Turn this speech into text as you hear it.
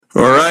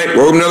right,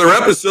 welcome to another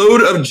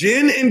episode of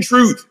Gin and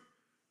Truth.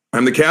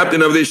 I'm the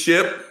captain of this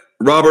ship,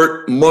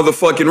 Robert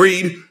motherfucking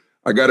Reed.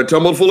 I got a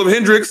tumbler full of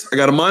Hendrix. I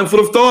got a mind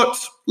full of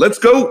thoughts. Let's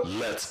go.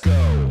 Let's go.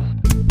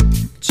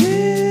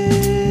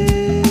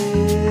 Gin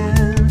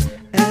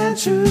and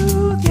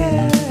Truth,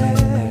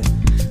 yeah.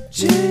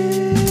 Gin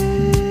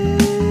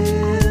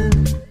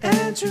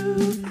and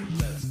Truth.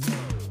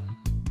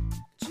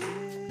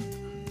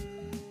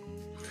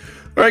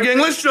 All right, gang,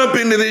 let's jump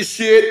into this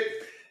shit.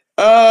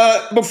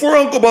 Before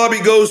Uncle Bobby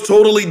goes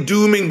totally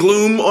doom and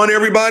gloom on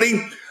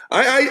everybody,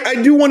 I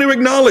do want to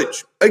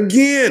acknowledge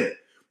again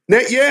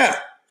that, yeah,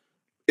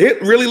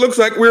 it really looks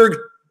like we're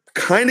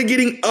kind of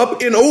getting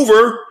up and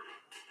over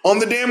on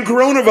the damn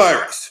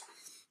coronavirus.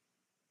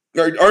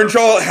 Aren't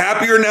y'all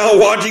happier now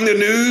watching the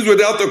news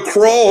without the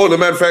crawl? As a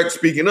matter of fact,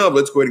 speaking of,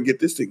 let's go ahead and get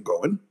this thing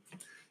going.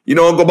 You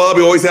know, Uncle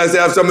Bobby always has to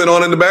have something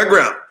on in the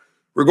background.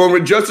 We're going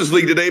with Justice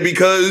League today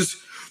because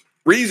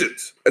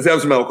reasons. Let's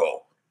have some alcohol.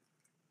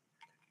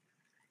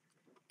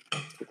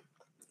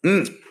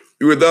 You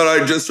would thought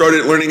I just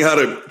started learning how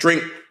to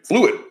drink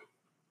fluid.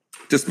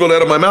 Just spilled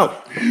out of my mouth.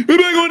 Hey,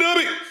 back on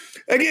Dobby.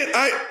 Again,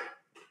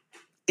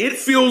 it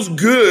feels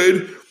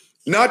good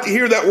not to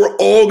hear that we're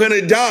all going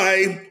to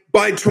die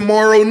by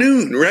tomorrow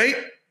noon, right?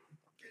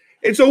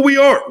 And so we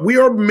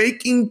are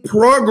making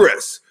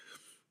progress.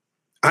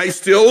 I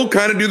still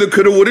kind of do the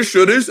coulda, woulda,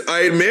 shouldas.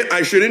 I admit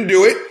I shouldn't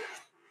do it,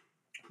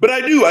 but I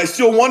do. I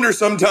still wonder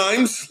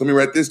sometimes, let me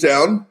write this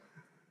down,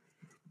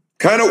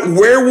 kind of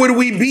where would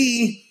we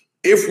be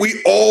if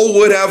we all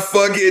would have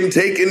fucking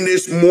taken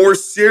this more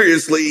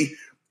seriously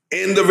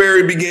in the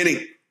very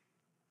beginning.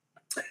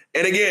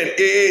 And again,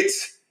 and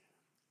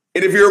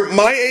if you're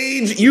my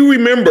age, you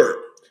remember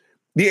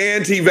the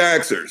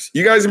anti-vaxxers.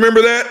 You guys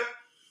remember that?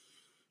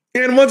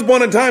 And once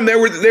upon a time, they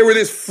were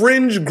this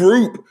fringe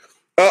group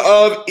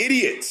of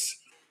idiots,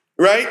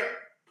 right?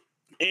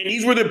 And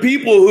these were the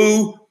people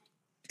who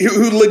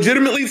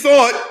legitimately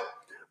thought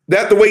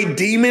that the way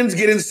demons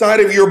get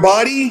inside of your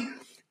body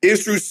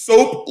is through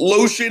soap,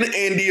 lotion,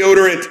 and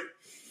deodorant,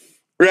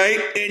 right?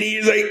 And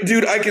he's like,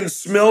 dude, I can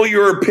smell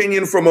your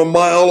opinion from a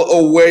mile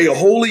away.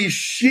 Holy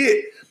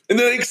shit. And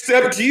then they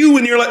accept you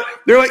and they're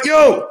like,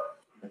 yo,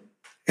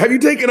 have you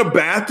taken a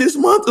bath this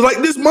month? Like,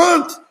 this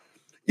month,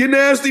 you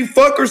nasty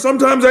fucker.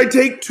 Sometimes I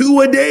take 2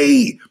 a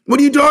day.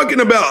 What are you talking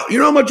about? You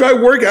know how much I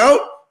work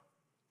out?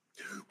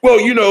 Well,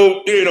 you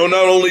know,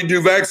 not only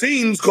do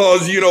vaccines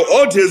cause,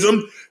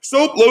 autism,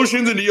 soap,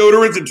 lotions, and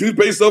deodorants and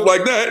toothpaste, stuff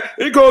like that,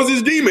 it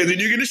causes demons. And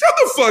you're going to shut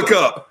the fuck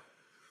up.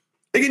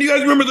 Again, you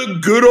guys remember the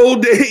good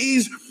old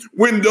days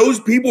when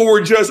those people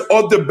were just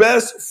on the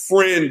best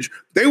fringe?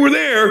 They were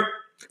there.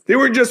 They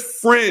were just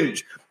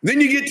fringe. Then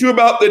you get to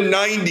about the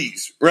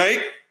 90s, right?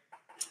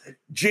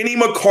 Jenny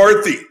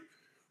McCarthy.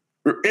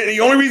 And the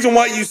only reason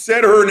why you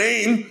said her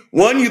name,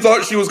 one, you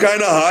thought she was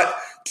kind of hot.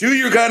 2,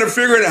 you're kind of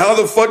figuring out how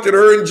the fuck did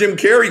her and Jim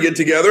Carrey get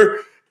together,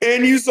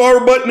 and you saw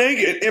her butt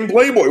naked in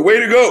Playboy. Way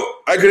to go.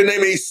 I couldn't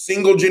name a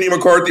single Jenny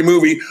McCarthy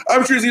movie.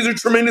 I'm sure she's a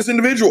tremendous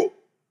individual.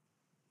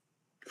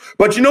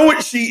 But you know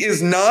what? She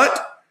is not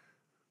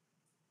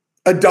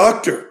a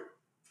doctor.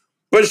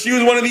 But she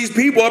was one of these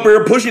people up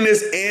here pushing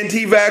this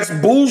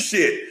anti-vax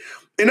bullshit.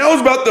 And that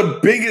was about the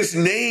biggest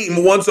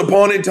name once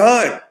upon a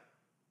time.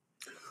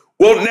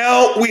 Well,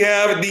 now we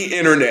have the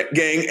internet,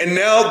 gang. And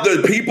now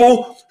the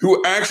people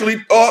who actually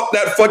thought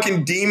that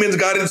fucking demons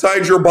got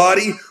inside your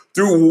body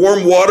through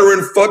warm water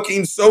and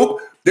fucking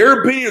soap,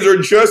 their opinions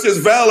are just as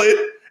valid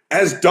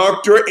as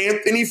Dr.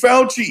 Anthony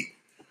Fauci.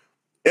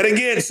 And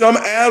again, some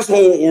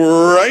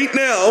asshole right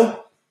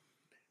now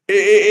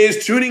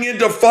is tuning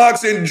into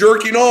Fox and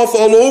jerking off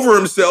all over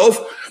himself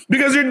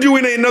because they're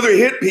doing another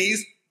hit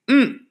piece.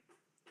 What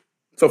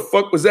the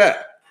fuck was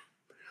that?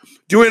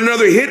 Doing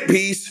another hit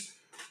piece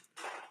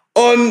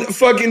on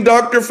fucking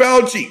Dr.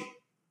 Fauci.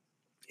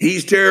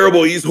 He's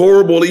terrible. He's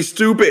horrible. He's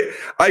stupid.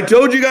 I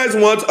told you guys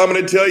once, I'm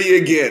going to tell you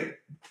again.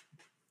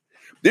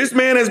 This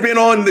man has been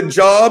on the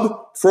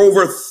job for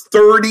over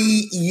 30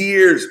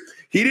 years.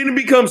 He didn't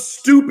become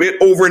stupid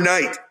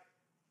overnight.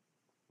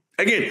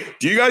 Again,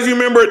 do you guys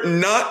remember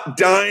not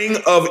dying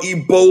of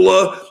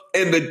Ebola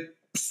and the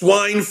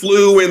swine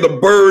flu and the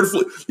bird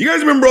flu? You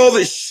guys remember all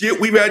the shit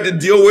we've had to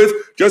deal with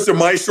just in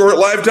my short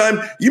lifetime?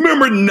 You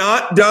remember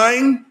not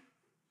dying?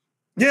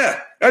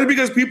 Yeah, that's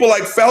because people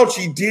like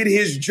Fauci did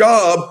his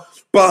job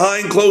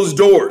behind closed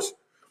doors.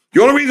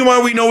 The only reason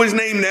why we know his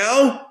name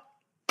now,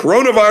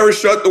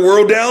 coronavirus shut the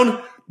world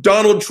down.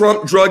 Donald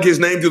Trump drug his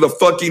name through the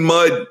fucking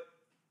mud.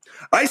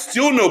 I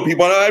still know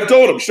people, and I've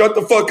told them, shut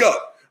the fuck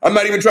up. I'm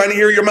not even trying to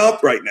hear your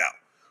mouth right now.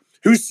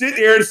 Who sit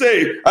there and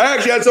say, I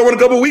actually had someone a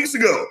couple weeks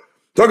ago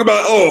talk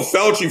about,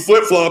 Fauci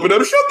flip-flopping.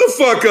 Shut the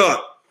fuck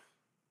up.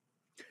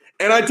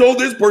 And I told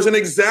this person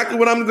exactly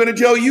what I'm going to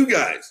tell you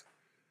guys.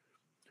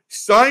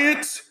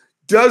 Science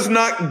does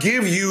not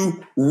give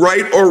you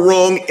right or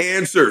wrong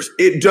answers.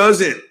 It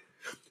doesn't.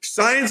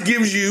 Science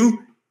gives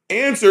you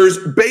answers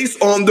based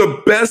on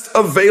the best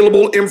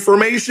available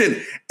information.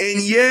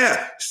 And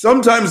yeah,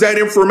 sometimes that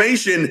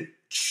information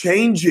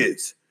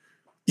changes.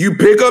 You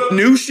pick up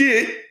new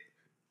shit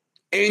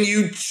and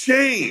you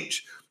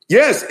change.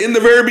 Yes, in the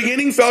very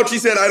beginning, Fauci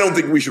said, I don't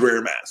think we should wear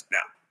a mask. Now,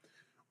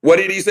 what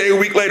did he say a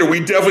week later? We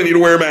definitely need to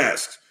wear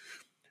masks.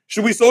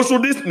 Should we social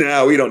distance?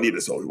 No, we don't need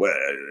a social.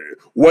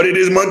 What did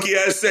his monkey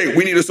ass say?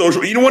 We need a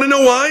social. You don't want to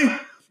know why?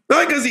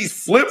 Not because he's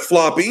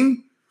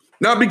flip-flopping,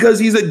 not because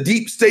he's a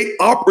deep state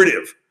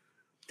operative,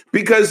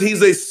 because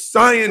he's a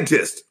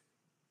scientist.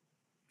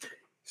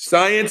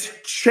 Science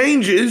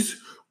changes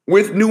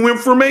with new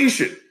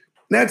information.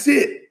 That's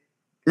it,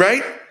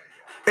 right?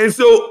 And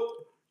so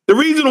the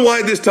reason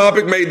why this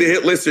topic made the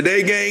hit list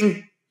today,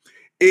 gang,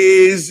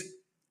 is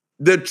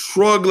the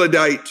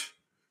troglodyte,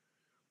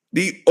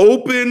 the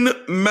open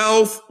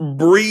mouth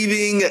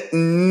breathing,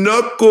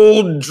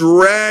 knuckle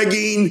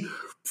dragging,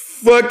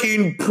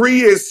 fucking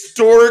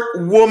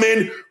prehistoric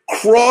woman,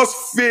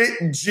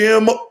 CrossFit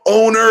gym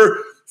owner,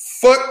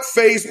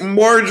 fuckface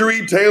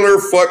Marjorie Taylor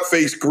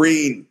fuckface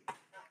Greene.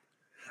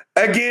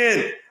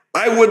 Again,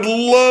 I would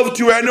love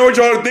to. I know what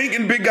y'all are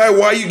thinking, big guy.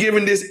 Why are you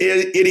giving this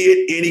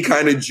idiot any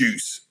kind of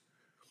juice?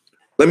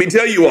 Let me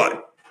tell you why.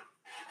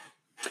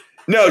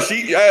 No,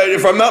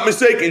 if I'm not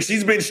mistaken,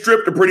 she's been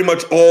stripped of pretty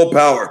much all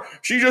power.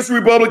 She's just a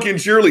Republican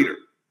cheerleader.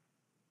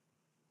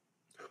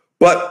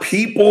 But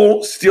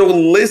people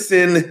still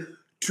listen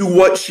to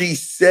what she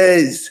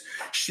says.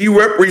 She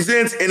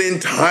represents an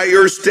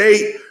entire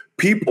state.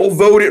 People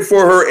voted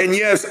for her. And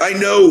yes, I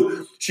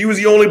know she was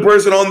the only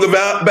person on the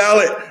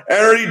ballot. I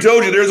already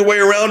told you there's a way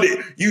around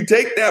it. You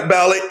take that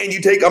ballot and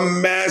you take a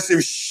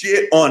massive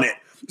shit on it.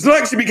 It's not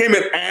like she became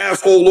an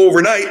asshole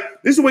overnight.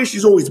 This is the way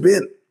she's always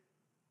been.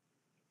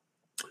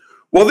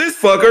 Well, this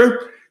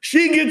fucker,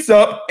 she gets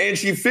up and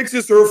she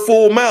fixes her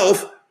full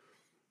mouth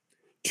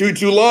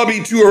to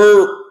lobby to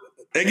her.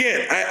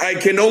 Again, I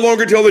can no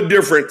longer tell the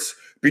difference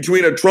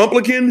between a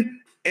Trumplican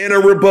and a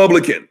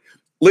Republican.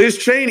 Liz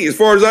Cheney, as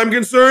far as I'm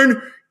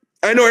concerned,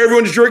 I know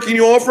everyone's jerking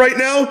you off right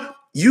now.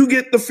 You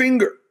get the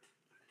finger.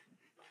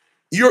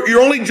 You're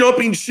only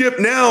jumping ship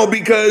now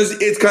because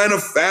it's kind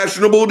of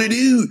fashionable to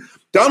do.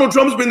 Donald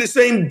Trump's been the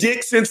same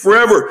dick since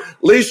forever.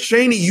 Liz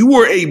Cheney, you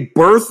were a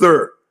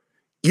birther.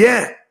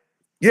 Yeah.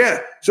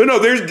 So no,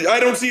 I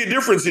don't see a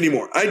difference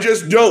anymore. I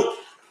just don't.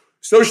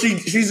 So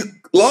she's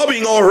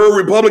lobbying all her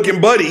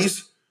Republican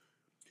buddies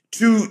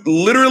to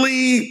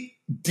literally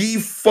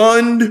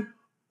defund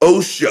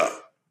OSHA.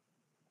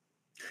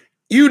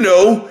 You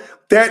know,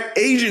 that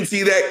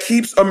agency that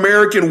keeps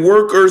American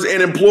workers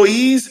and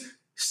employees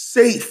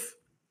safe.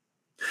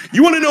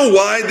 You want to know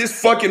why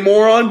this fucking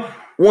moron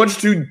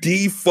wants to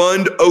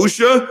defund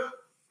OSHA?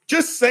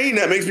 Just saying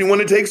that makes me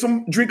want to take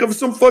some drink of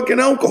some fucking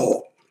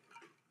alcohol.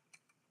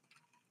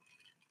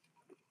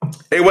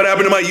 Hey, what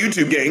happened to my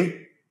YouTube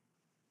gang?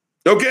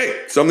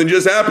 Okay, something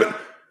just happened.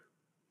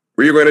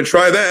 We're going to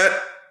try that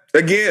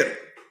again.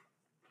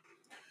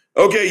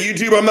 Okay,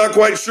 YouTube, I'm not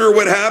quite sure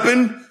what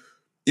happened.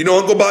 You know,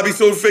 Uncle Bobby's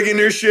still figuring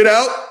their shit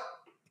out.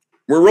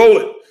 We're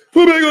rolling.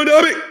 Put back on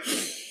topic.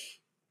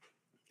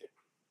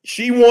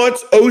 She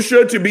wants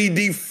OSHA to be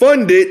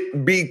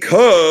defunded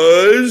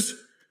because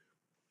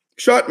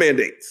shot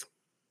mandates.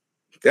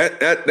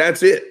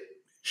 That's it.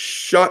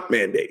 Shot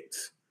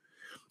mandates.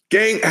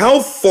 Gang,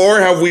 how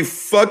far have we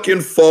fucking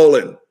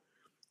fallen?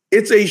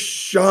 It's a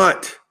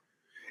shot.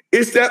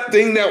 It's that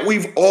thing that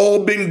we've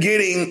all been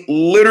getting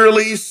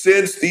literally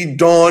since the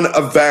dawn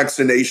of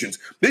vaccinations.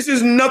 This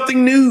is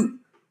nothing new.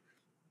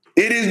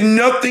 It is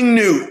nothing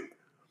new.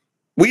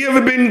 We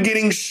have been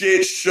getting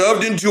shit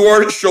shoved into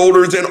our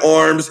shoulders and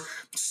arms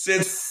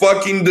since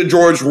fucking the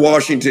George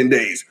Washington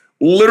days.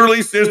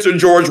 Literally since the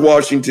George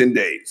Washington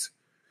days.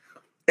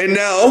 And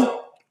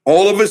now,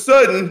 all of a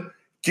sudden,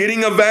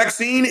 getting a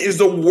vaccine is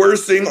the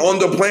worst thing on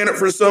the planet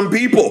for some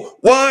people.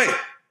 Why?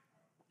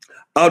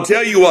 I'll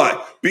tell you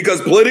why.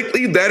 Because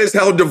politically, that is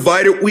how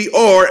divided we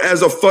are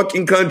as a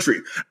fucking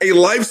country. A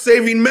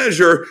life-saving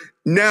measure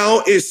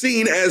now is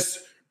seen as,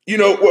 you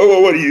know,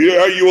 what are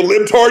you a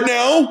libtard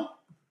now?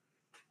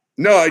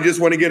 No, I just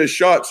want to get a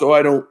shot so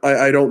I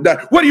don't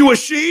die. What are you, a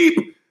sheep?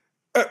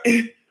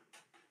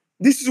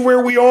 This is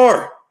where we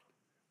are.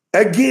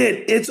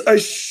 Again, it's a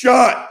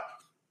shot.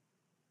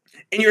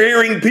 And you're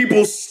hearing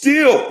people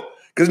still,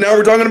 because now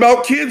we're talking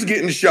about kids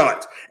getting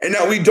shots. And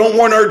now we don't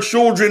want our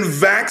children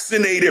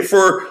vaccinated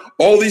for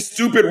all these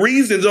stupid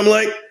reasons. I'm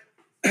like,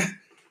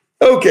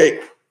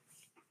 okay,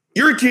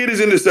 your kid is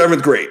in the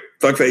 7th grade,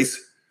 fuckface.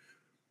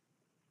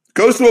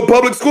 Goes to a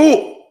public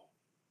school,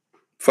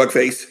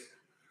 fuckface.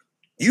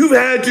 You've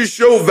had to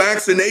show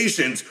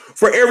vaccinations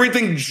for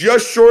everything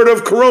just short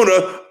of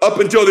corona up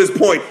until this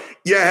point.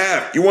 You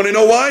have. You want to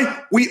know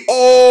why? We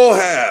all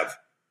have.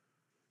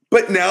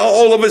 But now,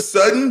 all of a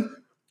sudden,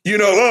 you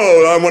know,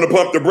 oh, I want to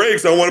pump the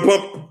brakes. I want to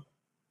pump.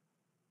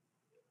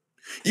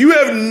 You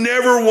have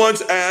never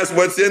once asked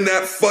what's in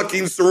that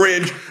fucking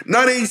syringe.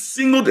 Not a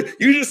single day.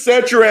 You just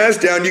sat your ass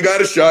down. You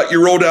got a shot.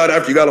 You rolled out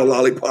after you got a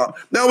lollipop.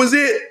 That was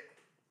it.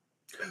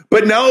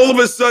 But now, all of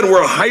a sudden,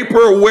 we're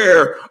hyper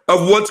aware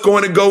of what's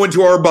going to go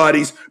into our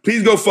bodies.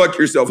 Please go fuck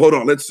yourself. Hold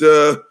on. Let's,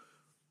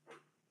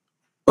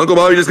 Uncle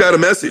Bobby just got a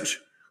message.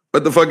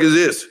 What the fuck is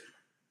this?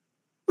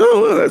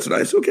 Oh, well, that's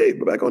nice. Okay,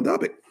 we're back on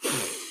topic.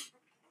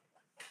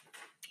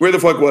 Where the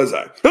fuck was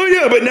I? Oh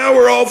yeah, but now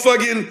we're all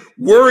fucking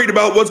worried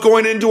about what's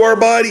going into our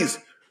bodies.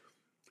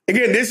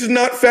 Again, this is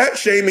not fat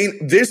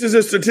shaming. This is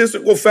a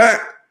statistical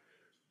fact.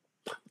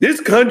 This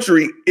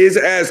country is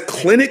as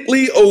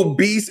clinically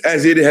obese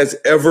as it has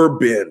ever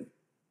been.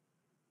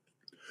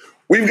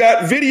 We've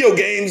got video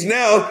games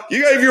now.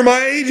 You guys, if you're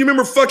my age, you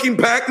remember fucking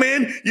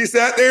Pac-Man? You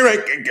sat there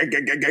like,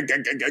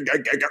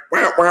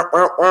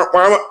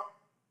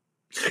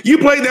 you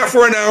played that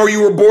for an hour,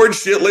 you were bored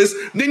shitless,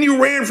 then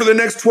you ran for the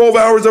next 12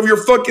 hours of your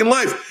fucking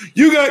life.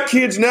 You got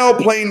kids now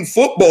playing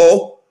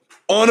football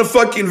on a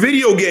fucking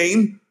video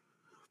game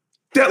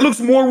that looks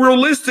more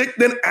realistic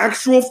than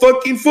actual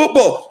fucking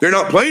football. They're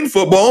not playing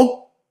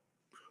football,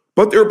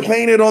 but they're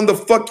playing it on the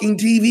fucking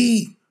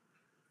TV.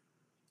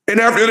 And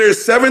after their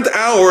 7th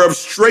hour of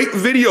straight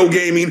video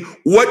gaming,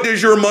 what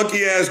does your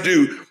monkey ass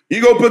do?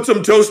 You go put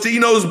some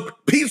Tostino's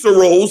pizza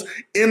rolls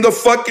in the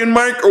fucking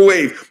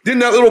microwave. Then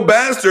that little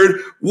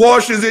bastard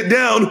washes it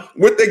down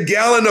with a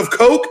gallon of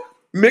Coke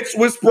mixed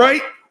with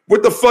Sprite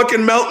with the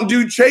fucking Mountain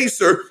Dew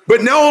chaser.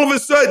 But now all of a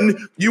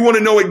sudden, you want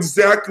to know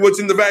exactly what's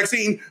in the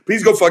vaccine.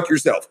 Please go fuck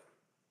yourself.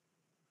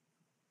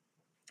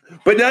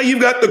 But now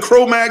you've got the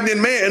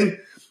Cro-Magnon man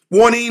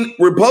wanting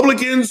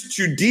Republicans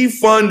to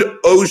defund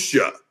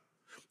OSHA.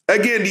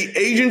 Again, the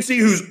agency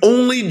whose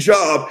only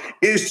job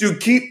is to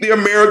keep the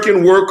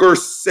American worker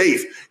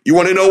safe. You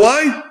want to know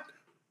why?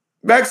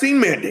 Vaccine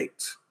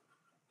mandates.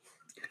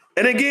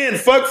 And again,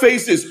 fuck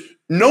faces.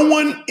 No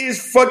one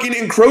is fucking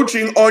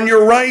encroaching on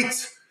your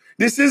rights.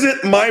 This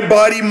isn't my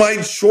body, my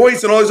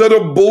choice, and all this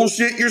other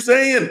bullshit you're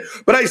saying.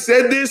 But I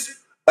said this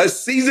a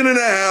season and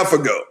a half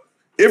ago,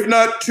 if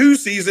not 2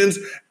 seasons,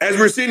 as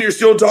we're sitting here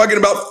still talking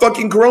about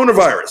fucking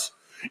coronavirus.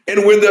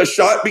 And when the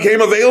shot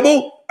became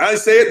available, I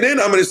say it then,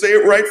 I'm going to say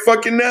it right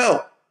fucking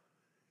now.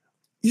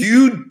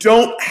 You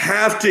don't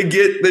have to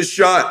get the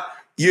shot.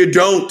 You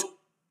don't.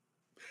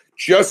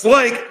 Just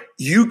like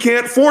you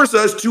can't force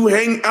us to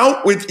hang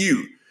out with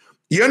you.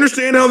 You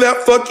understand how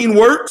that fucking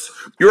works?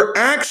 Your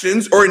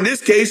actions, or in this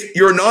case,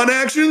 your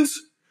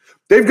non-actions,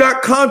 they've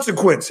got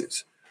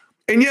consequences.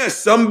 And yes,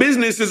 some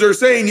businesses are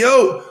saying,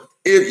 yo,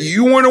 if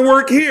you want to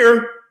work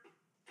here,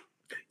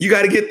 you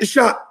got to get the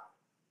shot.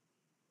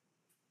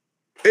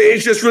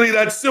 It's just really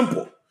that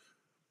simple.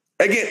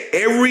 Again,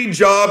 every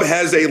job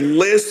has a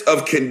list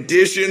of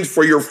conditions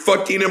for your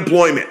fucking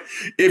employment.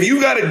 If you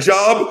got a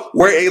job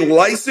where a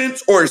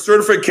license or a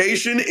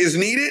certification is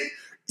needed,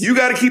 you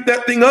got to keep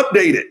that thing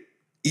updated.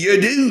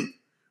 You do.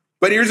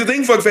 But here's the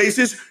thing,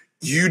 fuckfaces,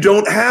 you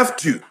don't have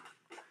to.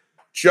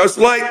 Just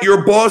like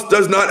your boss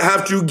does not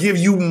have to give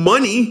you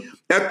money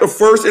at the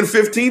 1st and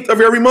 15th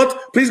of every month,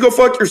 please go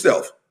fuck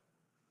yourself.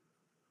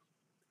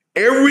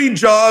 Every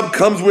job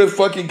comes with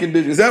fucking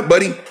conditions. Is that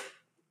Buddy?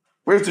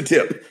 Where's the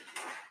tip?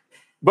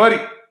 Buddy.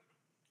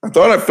 I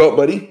thought I felt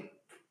Buddy.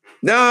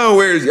 No,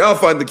 where's he? I'll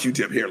find the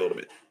Q-tip here a little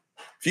bit.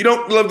 If you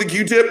don't love the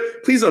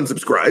Q-tip, please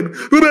unsubscribe.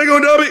 We're back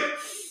on Dubby.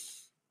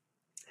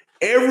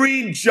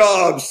 Every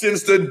job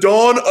since the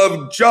dawn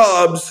of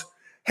jobs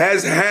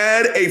has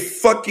had a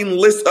fucking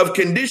list of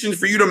conditions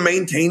for you to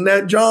maintain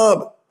that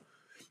job.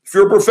 If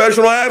you're a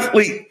professional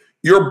athlete,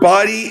 your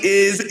body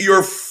is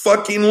your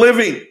fucking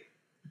living.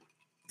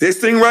 This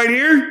thing right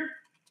here,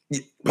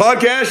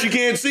 podcast, you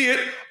can't see it.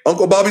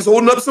 Uncle Bobby's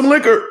holding up some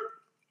liquor.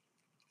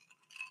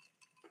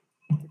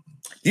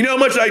 You know how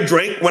much I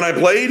drank when I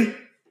played?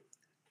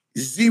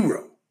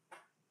 0.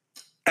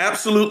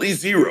 Absolutely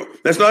 0.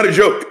 That's not a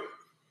joke.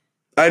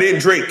 I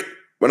didn't drink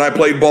when I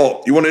played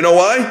ball. You want to know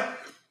why?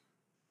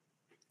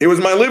 It was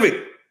my living.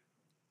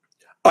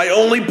 I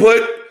only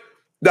put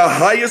the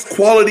highest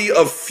quality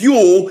of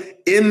fuel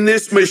in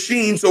this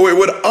machine so it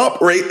would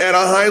operate at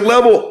a high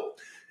level.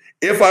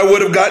 If I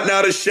would have gotten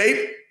out of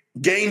shape,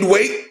 gained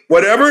weight,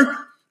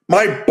 whatever,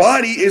 my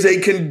body is a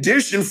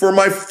condition for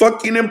my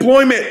fucking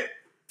employment.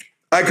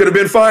 I could have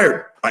been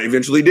fired. I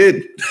eventually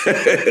did.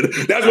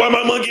 That's why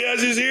my monkey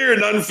ass is here,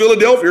 not in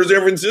Philadelphia or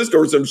San Francisco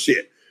or some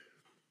shit.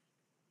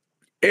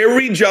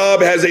 Every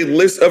job has a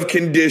list of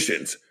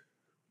conditions.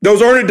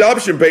 Those aren't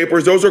adoption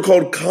papers. Those are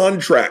called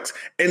contracts,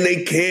 and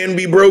they can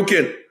be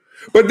broken.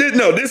 But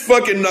this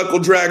fucking knuckle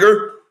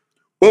dragger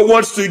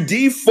wants to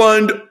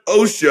defund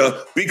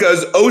OSHA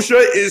because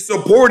OSHA is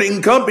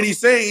supporting companies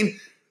saying,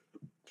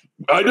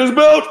 I just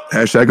built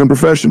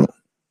 #unprofessional.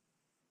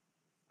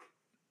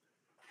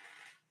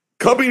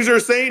 Companies are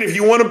saying, if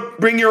you want to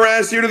bring your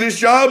ass here to this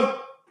job,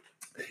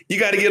 you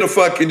got to get a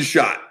fucking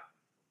shot.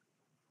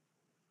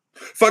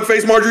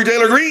 Fuckface Marjorie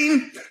Taylor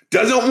Greene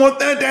doesn't want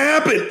that to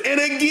happen. And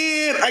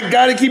again, I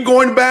got to keep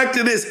going back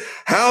to this.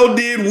 How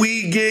did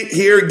we get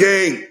here,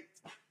 gang?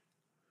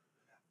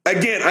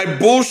 Again, I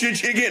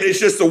bullshit you again. It's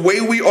just the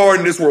way we are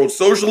in this world,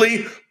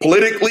 socially,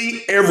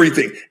 politically,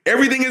 everything.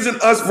 Everything isn't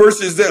us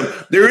versus them.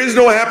 There is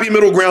no happy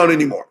middle ground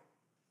anymore.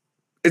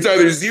 It's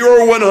either 0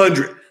 or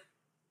 100.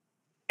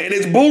 And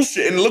it's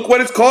bullshit. And look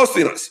what it's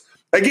costing us.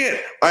 Again,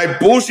 I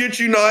bullshit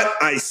you not.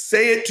 I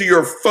say it to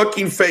your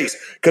fucking face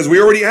because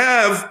we already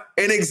have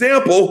an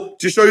example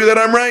to show you that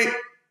I'm right.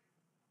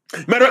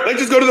 Matter of fact, let's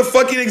just go to the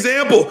fucking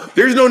example.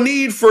 There's no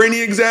need for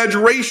any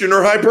exaggeration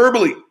or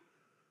hyperbole.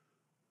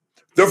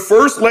 The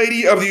First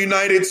Lady of the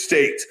United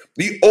States,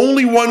 the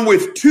only one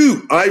with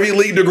 2 Ivy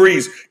League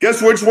degrees.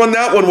 Guess which one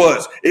that one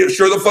was? It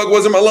sure the fuck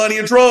wasn't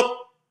Melania Trump.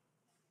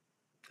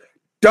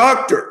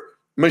 Dr.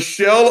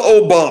 Michelle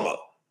Obama,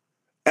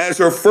 as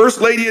her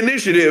First Lady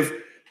initiative,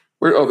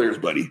 there's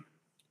Buddy.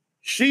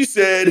 She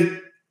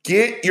said,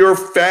 get your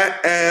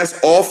fat ass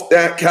off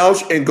that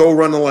couch and go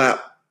run a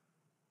lap.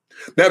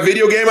 That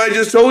video game I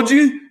just told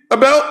you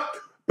about,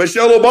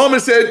 Michelle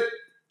Obama said,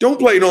 don't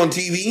play it on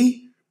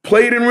TV,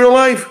 play it in real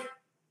life.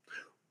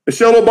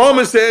 Michelle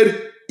Obama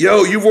said,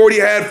 yo, you've already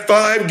had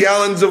 5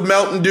 gallons of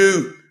Mountain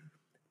Dew.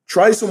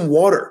 Try some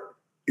water.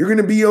 You're going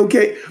to be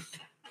okay.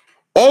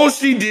 All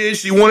she did,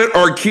 she wanted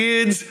our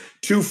kids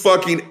to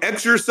fucking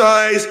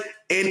exercise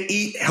and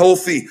eat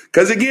healthy.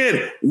 Because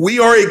again, we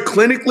are a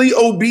clinically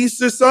obese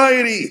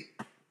society.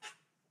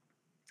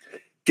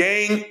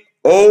 Gang,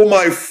 oh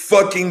my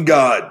fucking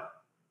God.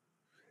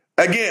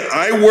 Again,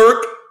 I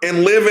work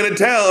and live in a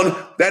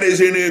town that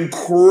is an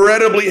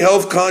incredibly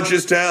health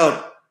conscious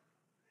town.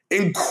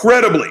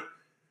 Incredibly.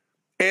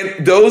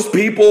 And those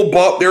people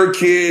bought their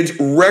kids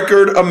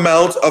record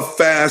amounts of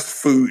fast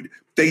food.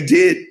 They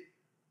did.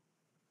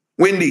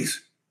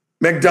 Wendy's,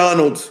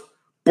 McDonald's,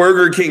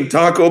 Burger King,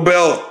 Taco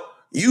Bell,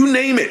 you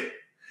name it.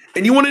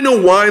 And you want to know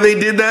why they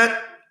did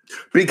that?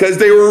 Because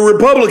they were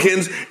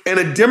Republicans and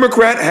a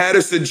Democrat had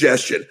a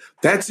suggestion.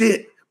 That's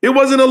it. It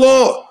wasn't a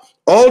law.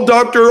 All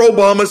Dr.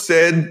 Obama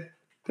said,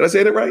 did I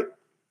say that right?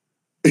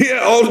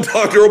 Yeah, all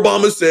Dr.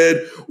 Obama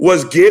said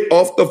was get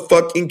off the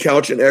fucking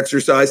couch and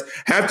exercise.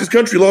 Half this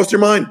country lost their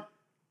mind.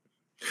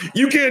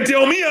 You can't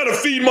tell me how to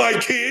feed my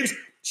kids.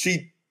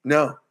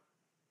 No.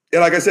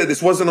 And like I said,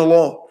 this wasn't a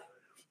law.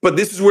 But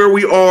this is where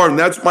we are, and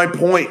that's my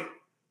point.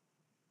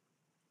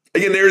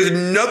 Again, there is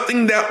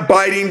nothing that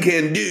Biden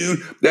can do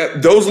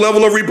that those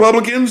level of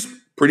Republicans,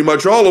 pretty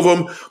much all of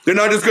them, they're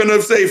not just going to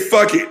say,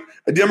 fuck it.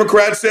 A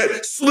Democrat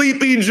said,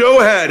 Sleepy Joe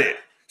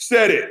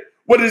said it.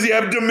 What, does he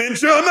have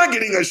dementia? I'm not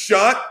getting a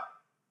shot.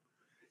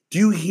 Do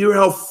you hear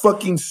how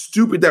fucking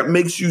stupid that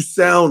makes you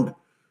sound?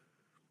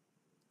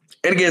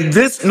 And again,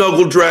 this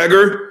knuckle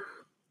dragger,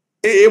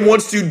 it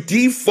wants to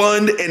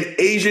defund an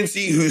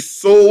agency whose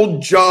sole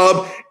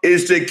job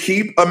is to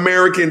keep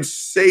Americans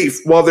safe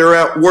while they're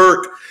at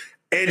work.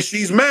 And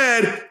she's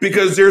mad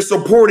because they're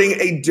supporting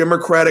a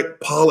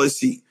Democratic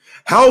policy.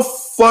 How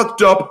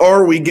fucked up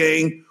are we,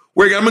 gang?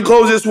 I'm going to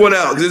close this one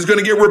out because it's going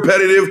to get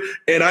repetitive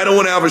and I don't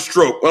want to have a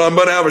stroke. Well, I'm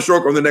going to have a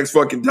stroke on the next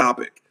fucking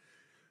topic.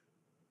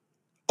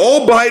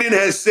 All Biden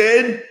has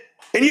said,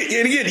 and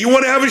again, you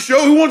want to have a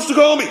show? Who wants to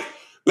call me?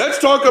 Let's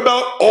talk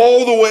about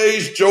all the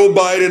ways Joe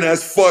Biden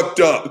has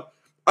fucked up.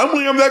 I'm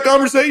willing to have that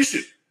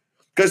conversation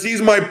because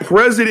he's my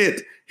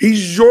president.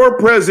 He's your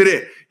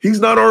president. He's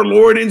not our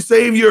Lord and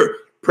Savior.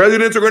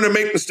 Presidents are going to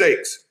make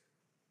mistakes.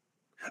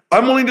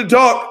 I'm willing to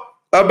talk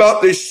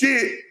about the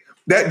shit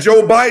that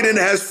Joe Biden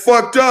has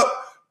fucked up,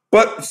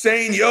 but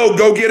saying, yo,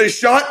 go get a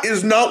shot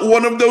is not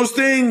one of those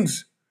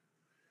things.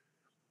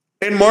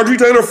 And Marjorie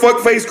Taylor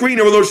Fuckface Greene,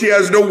 even though she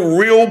has no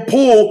real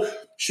pull,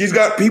 she's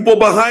got people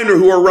behind her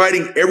who are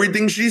writing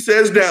everything she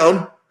says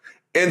down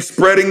and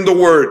spreading the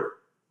word.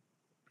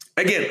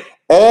 Again,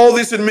 all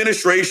this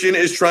administration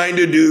is trying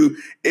to do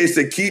is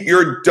to keep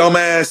your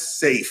dumbass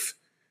safe.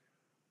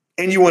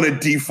 And you want to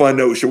defund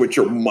OSHA with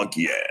your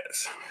monkey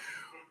ass.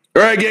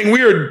 All right, gang,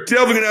 we are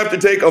definitely going to have to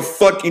take a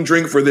fucking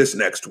drink for this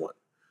next one.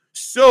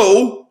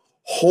 So,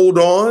 hold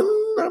on.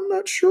 I'm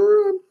not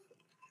sure.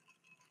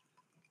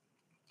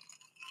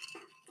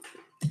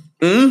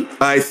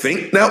 I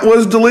think that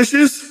was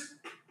delicious.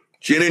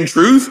 Gin and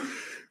Truth.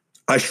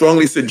 I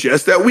strongly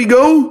suggest that we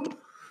go. All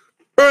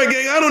right,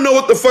 gang, I don't know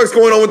what the fuck's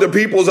going on with the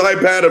people's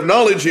iPad of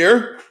knowledge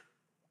here.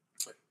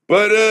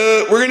 But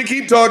we're going to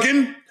keep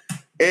talking.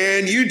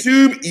 And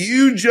YouTube,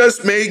 you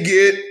just may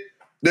get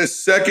the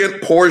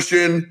second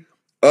portion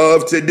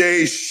of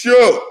today's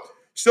show.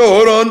 So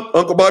hold on.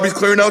 Uncle Bobby's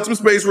clearing out some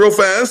space real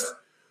fast.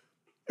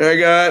 I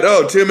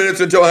got, 10 minutes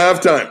until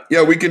halftime.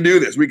 Yeah, we can do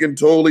this. We can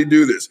totally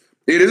do this.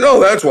 It is,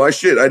 that's why.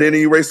 Shit, I didn't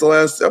erase the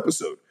last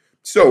episode.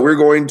 So we're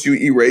going to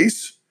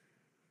erase.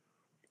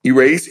 All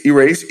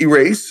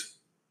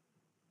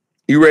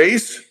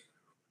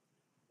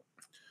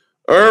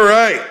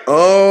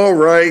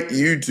right,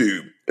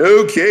 YouTube.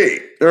 Okay.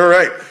 All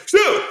right.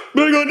 So,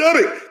 moving on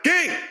topic.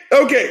 Gang,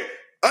 okay.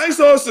 I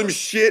saw some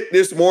shit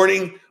this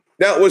morning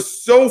that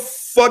was so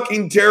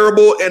fucking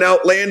terrible and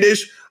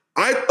outlandish.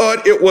 I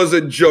thought it was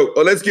a joke.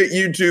 Well, let's get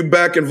YouTube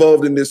back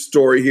involved in this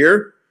story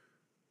here.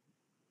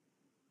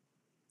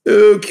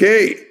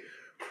 Okay.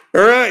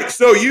 All right.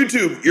 So,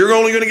 YouTube, you're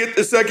only going to get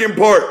the second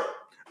part.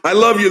 I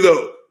love you,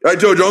 though. I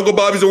told you, Uncle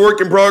Bobby's a work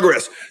in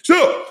progress.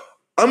 So,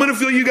 I'm going to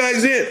fill you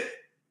guys in.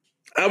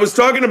 I was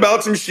talking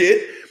about some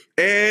shit,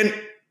 and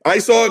I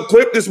saw a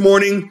clip this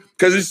morning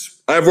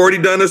because I've already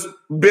done a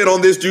bit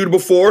on this dude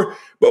before.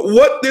 But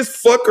what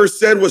this fucker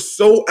said was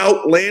so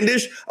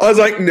outlandish. I was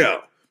like,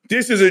 no,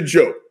 this is a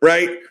joke,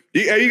 right?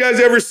 Have you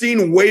guys ever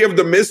seen Way of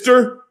the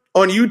Mister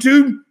on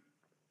YouTube?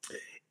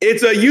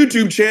 It's a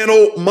YouTube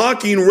channel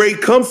mocking Ray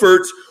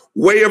Comfort's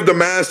Way of the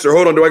Master.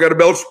 Hold on, do I got a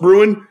belch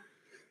brewing?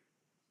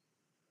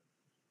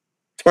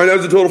 All right, that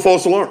was a total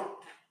false alarm.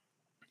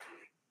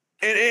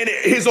 And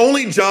his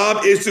only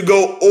job is to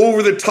go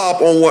over the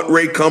top on what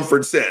Ray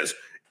Comfort says.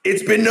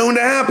 It's been known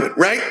to happen,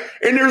 right?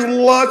 And there's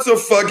lots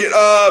of fucking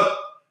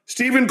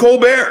Stephen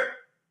Colbert.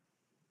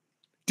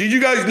 Did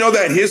you guys know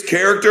that his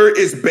character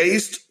is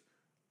based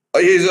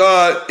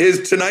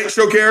his Tonight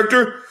Show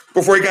character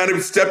before he kind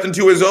of stepped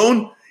into his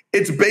own?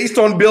 It's based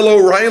on Bill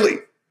O'Reilly.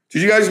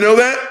 Did you guys know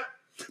that?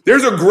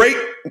 There's a great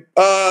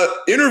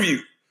interview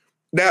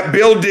that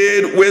Bill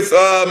did with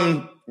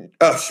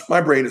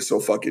my brain is so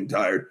fucking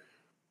tired.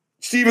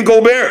 Stephen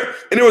Colbert.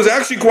 And it was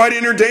actually quite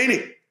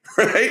entertaining,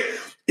 right?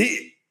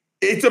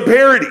 It's a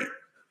parody.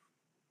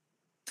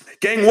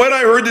 Gang, what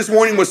I heard this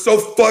morning was so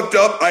fucked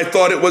up, I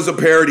thought it was a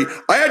parody.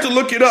 I had to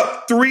look it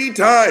up 3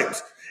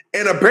 times.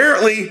 And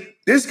apparently,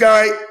 this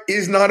guy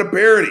is not a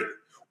parody.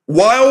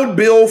 Wild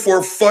Bill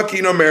for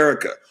fucking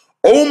America.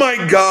 Oh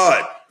my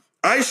God.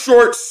 I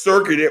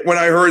short-circuited when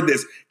I heard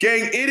this.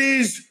 Gang, it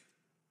is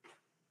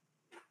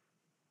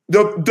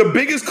the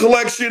biggest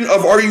collection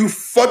of are you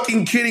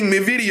fucking kidding me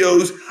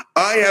videos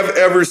I have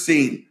ever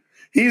seen.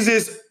 He's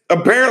this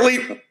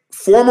apparently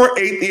former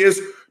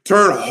atheist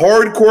turned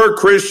hardcore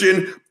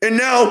Christian. And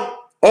now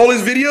all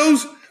his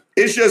videos,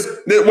 it's just,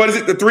 what is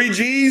it? The 3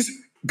 G's?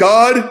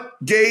 God,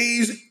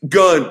 gays,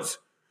 guns.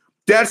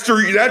 That's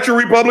your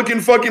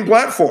Republican fucking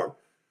platform.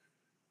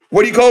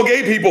 What do you call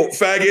gay people?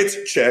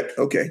 Faggots. Check.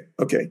 Okay.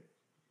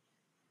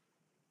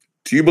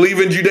 Do you believe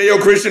in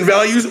Judeo-Christian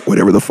values?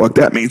 Whatever the fuck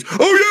that means.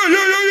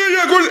 Oh,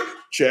 yeah, of course.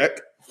 Check.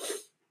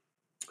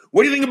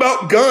 What do you think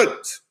about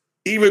guns?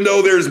 Even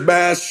though there's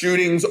mass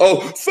shootings. Oh,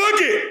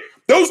 fuck it.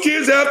 Those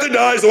kids have to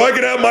die so I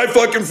can have my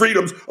fucking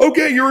freedoms.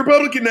 Okay, you're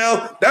Republican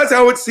now. That's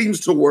how it seems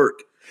to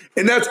work.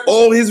 And that's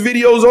all his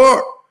videos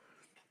are.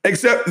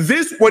 Except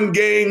this one,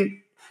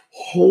 gang,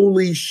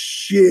 holy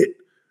shit.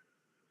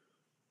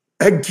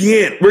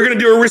 Again, we're going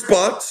to do a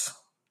response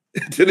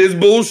to this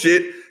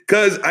bullshit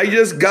because I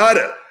just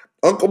gotta.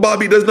 Uncle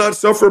Bobby does not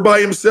suffer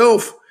by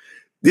himself.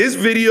 This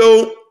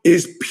video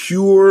is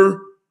pure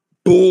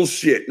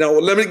bullshit. Now,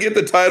 let me get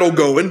the title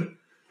going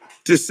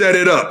to set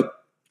it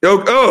up.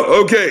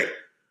 Oh, okay.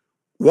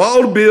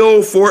 Wild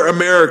Bill for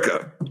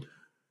America.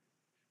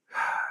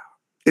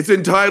 It's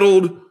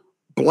entitled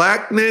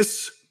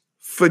Blackness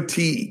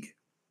Fatigue.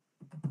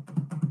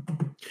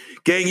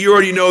 Gang, you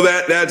already know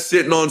that. That's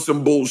sitting on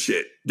some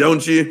bullshit,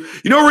 don't you?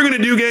 You know what we're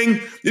going to do, gang?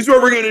 This is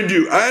what we're going to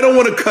do. I don't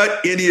want to cut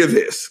any of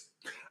this.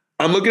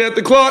 I'm looking at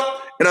the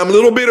clock, and I'm a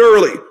little bit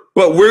early,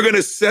 but we're going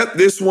to set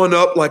this one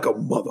up like a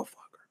motherfucker.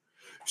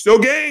 So,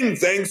 gang,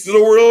 thanks to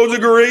the world's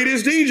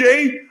greatest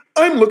DJ,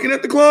 I'm looking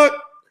at the clock,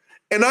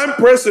 and I'm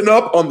pressing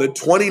up on the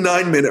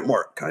 29-minute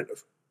mark, kind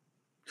of.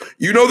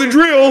 You know the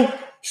drill.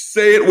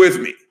 Say it with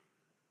me.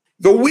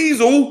 The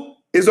weasel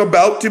is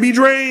about to be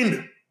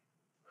drained.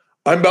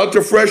 I'm about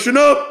to freshen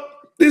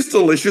up this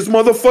delicious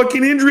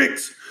motherfucking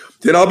Hendrix.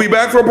 Then I'll be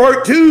back for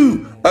part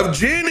 2 of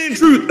Gin and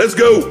Truth. Let's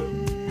go.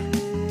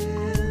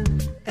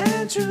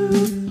 And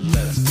truth.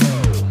 Let's go.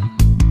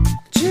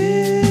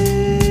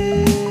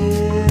 Gin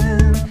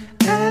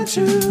and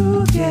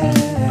truth,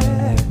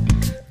 yeah.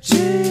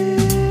 Gin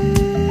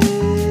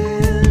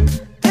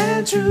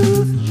and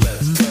truth.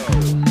 Let's go.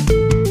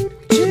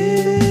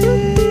 Gin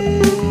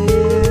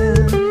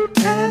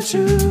and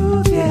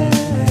truth,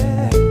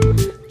 yeah.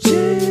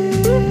 Gin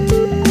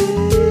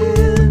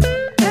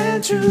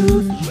and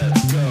truth.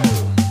 Let's go.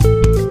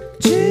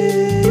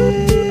 Gin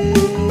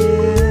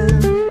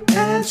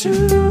and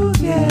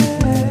truth, yeah.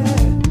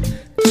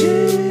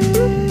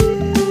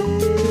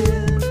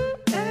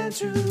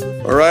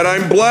 All right,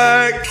 I'm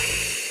black.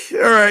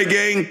 All right,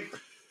 gang.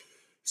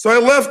 So I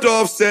left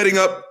off setting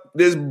up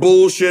this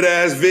bullshit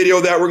ass video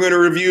that we're going to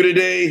review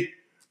today.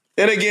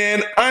 And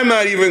again, I'm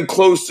not even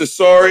close to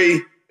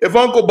sorry. If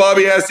Uncle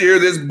Bobby has to hear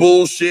this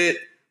bullshit,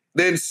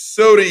 then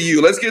so do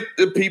you. Let's get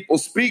the people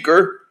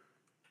speaker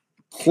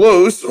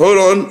close. Hold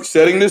on.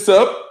 Setting this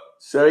up.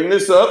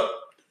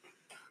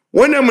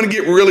 One day I'm going to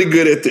get really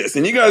good at this.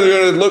 And you guys are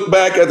going to look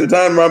back at the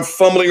time where I'm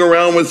fumbling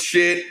around with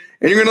shit.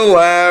 And you're going to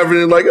laugh.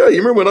 And like, oh, you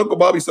remember when Uncle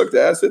Bobby sucked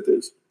ass at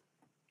this?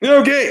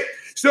 Okay.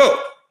 So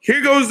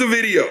here goes the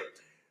video.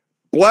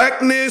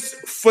 Blackness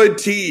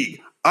fatigue.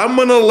 I'm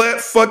going to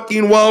let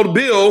fucking Wild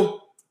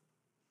Bill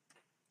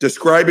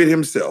describe it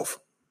himself.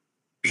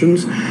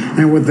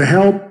 And with the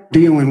help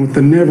dealing with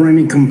the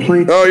never-ending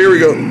complaint. Oh, here we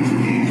go.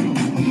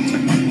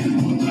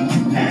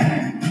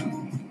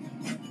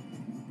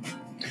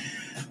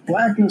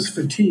 Blackness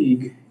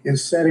fatigue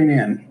is setting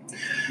in.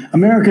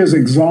 America is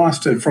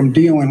exhausted from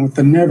dealing with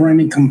the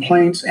never-ending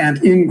complaints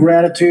and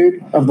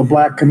ingratitude of the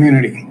black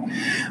community.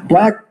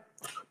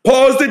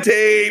 Pause the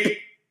tape.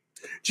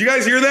 Did you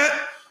guys hear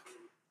that?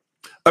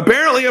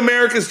 Apparently,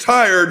 America's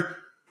tired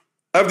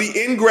of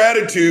the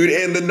ingratitude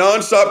and the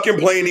nonstop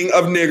complaining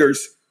of niggers.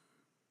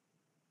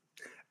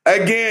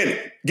 Again,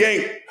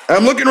 gang,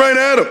 I'm looking right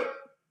at him.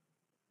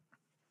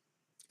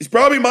 He's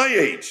probably my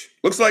age.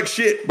 Looks like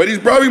shit, but he's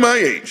probably my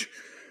age.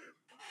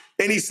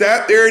 And he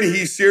sat there and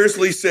he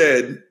seriously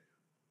said,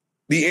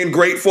 the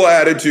ungrateful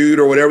attitude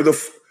or whatever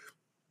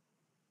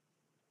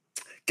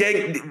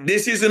gang,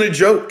 this isn't a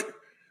joke.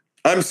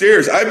 I'm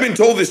serious. I've been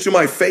told this to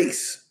my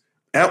face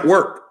at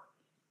work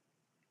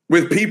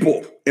with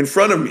people in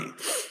front of me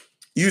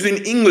using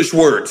English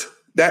words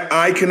that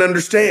I can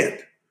understand.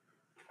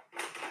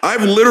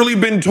 I've literally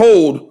been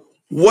told,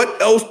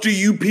 what else do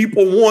you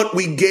people want?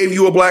 We gave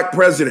you a black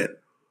president.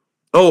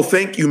 Oh,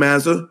 thank you,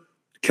 Mazza.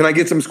 Can I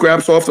get some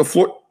scraps off the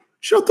floor?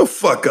 Shut the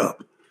fuck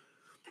up.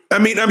 I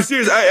mean, I'm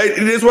serious.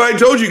 It is what I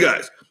told you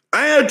guys.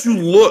 I had to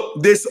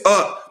look this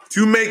up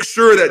to make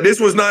sure that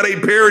this was not a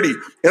parody.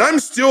 And I'm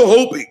still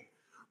hoping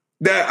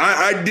that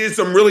I did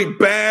some really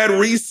bad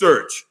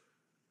research.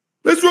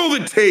 Let's roll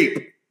the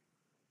tape.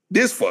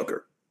 This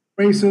fucker.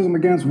 Racism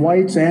against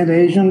whites and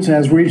Asians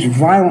has reached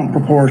violent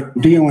proportions,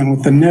 dealing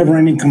with the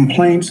never-ending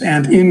complaints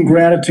and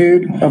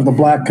ingratitude of the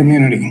black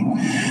community.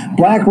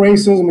 Black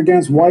racism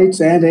against whites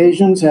and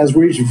Asians has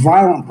reached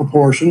violent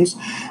proportions.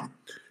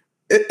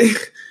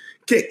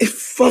 Okay,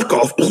 fuck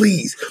off,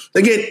 please.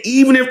 Again,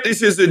 even if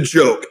this is a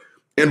joke,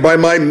 and by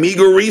my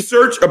meager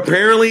research,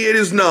 apparently it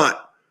is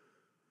not.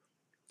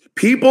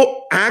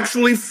 People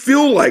actually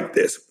feel like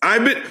this.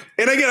 And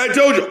again, I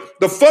told you,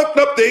 the fucked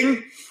up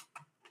thing,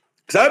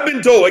 because I've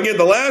been told, again,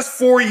 the last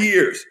 4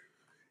 years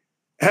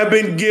have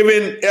been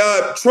given,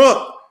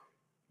 Trump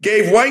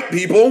gave white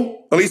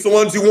people, at least the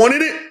ones who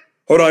wanted it.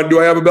 Hold on, do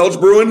I have a belch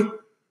brewing?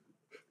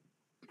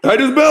 I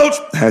just belch.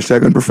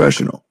 Hashtag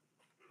unprofessional.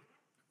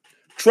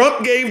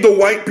 Trump gave the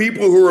white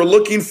people who are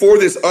looking for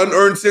this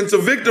unearned sense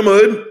of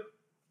victimhood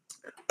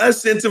a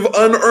sense of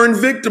unearned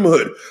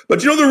victimhood.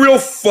 But you know the real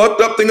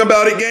fucked up thing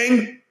about it,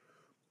 gang?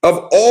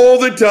 Of all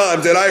the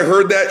times that I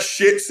heard that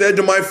shit said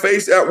to my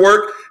face at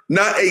work,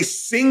 not a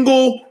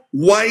single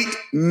white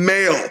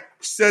male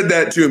said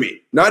that to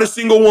me. Not a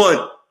single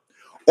one.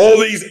 All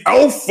these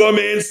alpha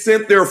men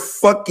sent their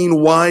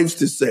fucking wives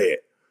to say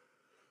it.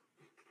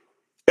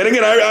 And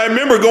again, I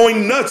remember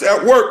going nuts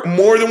at work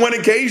more than one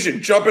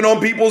occasion, jumping on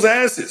people's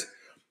asses.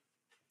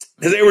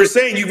 Because they were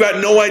saying, you've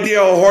got no idea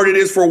how hard it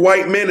is for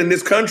white men in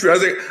this country. I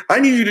was like, I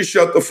need you to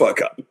shut the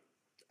fuck up.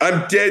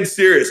 I'm dead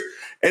serious.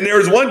 And there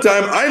was one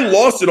time I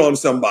lost it on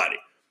somebody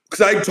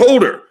because I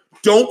told her,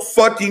 don't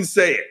fucking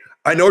say it.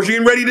 I know what you're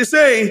getting ready to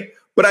say,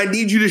 but I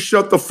need you to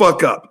shut the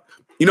fuck up.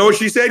 You know what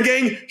she said,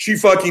 gang? She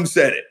fucking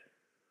said it.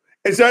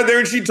 And sat there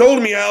and she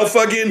told me how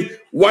fucking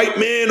white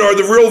men are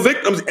the real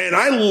victims. And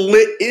I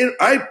lit in,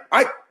 I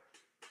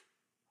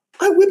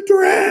whipped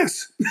her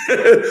ass.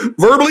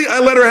 Verbally, I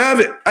let her have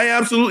it. I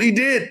absolutely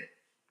did.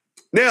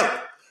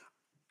 Now,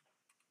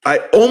 I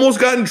almost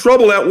got in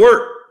trouble at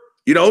work.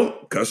 You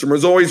know,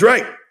 customer's always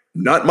right.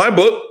 Not my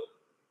book.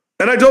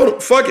 And I told him,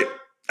 fuck it.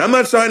 I'm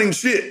not signing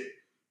shit.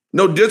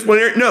 No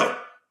disciplinary. No.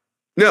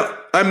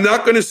 I'm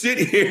not going to sit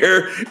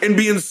here and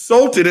be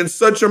insulted in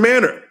such a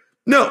manner.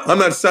 No, I'm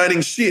not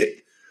signing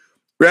shit.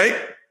 Right?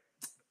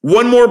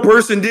 One more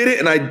person did it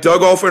and I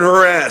dug off in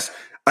her ass.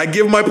 I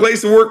give my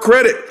place of work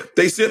credit.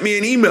 They sent me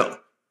an email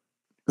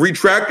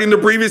retracting the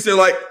previous and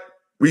like,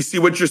 we see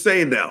what you're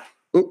saying now.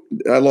 Ooh,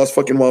 I lost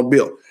fucking Wild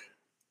Bill.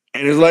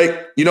 And it's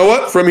like, you know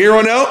what? From here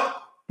on out,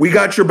 we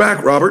got your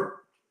back, Robert.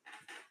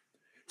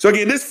 So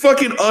again, this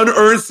fucking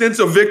unearned sense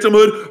of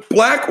victimhood,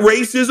 black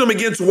racism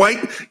against white,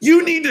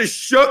 you need to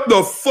shut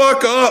the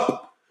fuck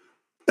up.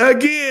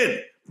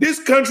 Again, this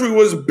country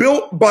was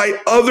built by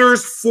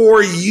others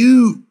for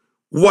you,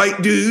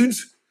 white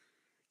dudes.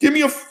 Give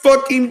me a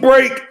fucking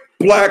break,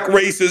 black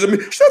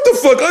racism. Shut the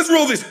fuck, let's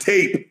roll this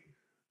tape.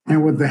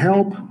 And with the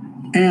help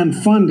and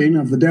funding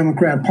of the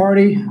Democrat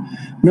Party,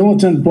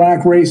 militant black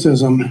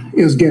racism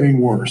is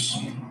getting worse.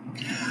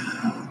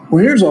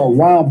 Well, here's a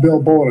Wild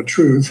Bill bullet of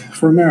truth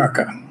for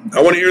America.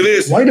 I want to hear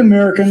this. White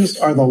Americans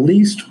are the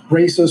least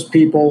racist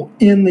people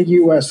in the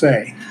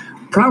USA.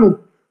 Probably.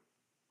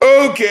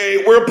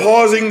 Okay, we're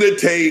pausing the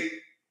tape.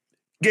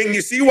 Gang,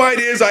 you see why it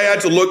is I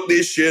had to look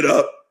this shit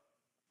up?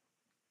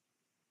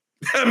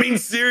 I mean,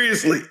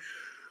 seriously.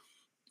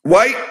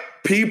 White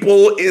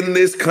people in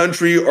this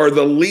country are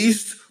the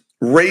least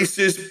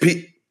racist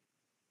people.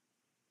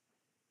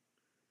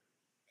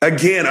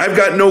 Again, I've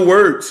got no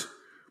words.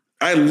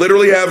 I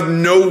literally have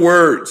no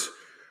words.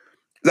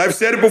 I've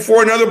said it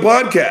before in other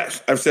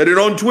podcasts. I've said it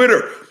on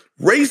Twitter.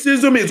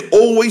 Racism is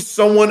always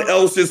someone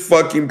else's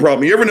fucking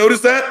problem. You ever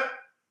notice that?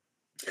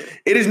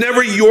 It is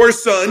never your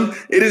son.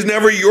 It is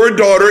never your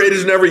daughter. It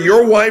is never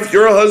your wife,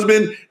 your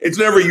husband. It's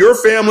never your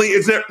family.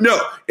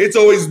 It's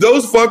always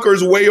those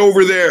fuckers way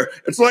over there.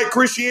 It's like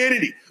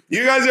Christianity.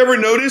 You guys ever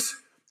notice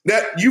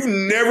that you've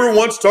never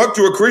once talked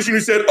to a Christian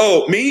who said,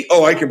 oh, me?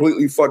 Oh, I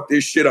completely fucked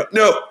this shit up.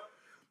 No.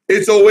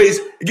 It's always,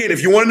 again,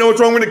 if you want to know what's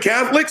wrong with the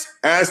Catholics,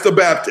 ask the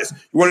Baptists.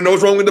 You want to know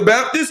what's wrong with the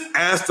Baptists?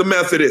 Ask the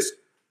Methodists.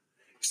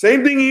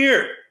 Same thing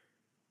here.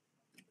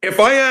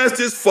 If I asked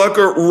this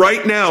fucker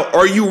right now,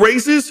 are you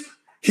racist?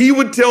 He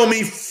would tell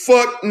me,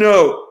 fuck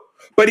no.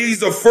 But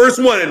he's the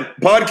first one. And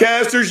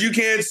podcasters, you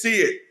can't see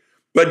it.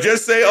 But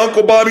just say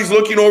Uncle Bobby's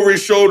looking over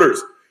his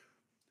shoulders.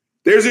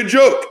 There's a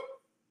joke.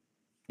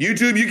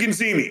 YouTube, you can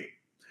see me.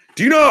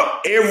 Do you know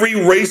how every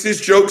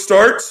racist joke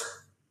starts?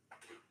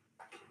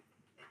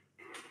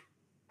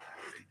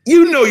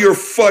 You know you're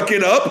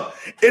fucking up.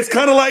 It's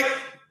kind of like,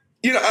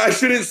 I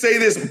shouldn't say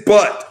this,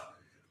 but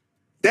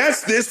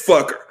that's this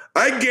fucker.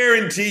 I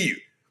guarantee you.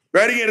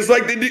 Right? Again, it's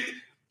like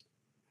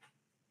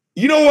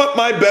you know what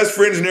my best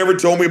friend's never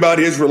told me about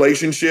his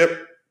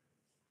relationship?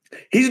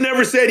 He's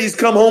never said he's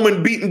come home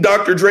and beaten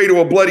Dr. Dre to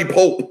a bloody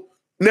pulp.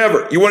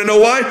 Never. You want to know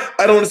why?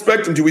 I don't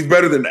expect him to. He's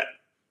better than that.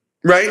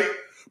 Right?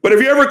 But if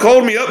you ever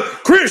called me up,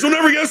 Chris, you'll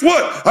never guess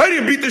what? I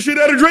didn't beat the shit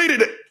out of Dre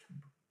today.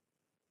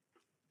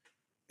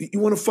 You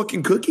want a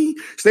fucking cookie?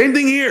 Same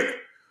thing here.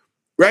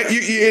 Right?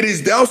 It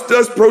is thou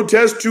dost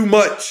protest too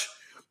much.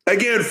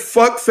 Again,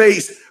 fuck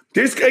face.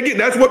 Again,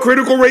 that's what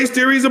critical race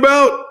theory is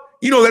about.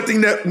 That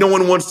thing that no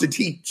one wants to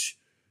teach.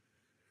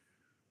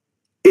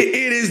 It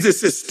is the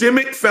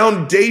systemic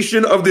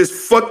foundation of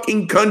this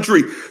fucking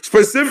country,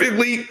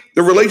 specifically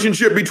the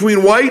relationship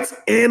between whites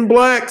and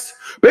blacks.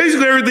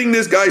 Basically, everything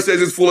this guy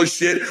says is full of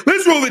shit.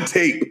 Let's roll the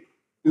tape.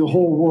 The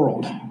whole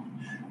world.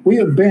 We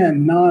have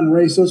been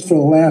non-racist for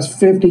the last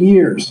 50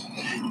 years.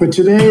 But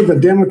today, the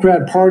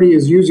Democrat Party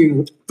is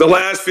using... The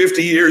last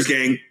 50 years,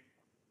 gang.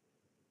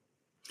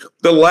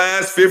 The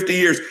last 50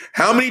 years.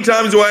 How many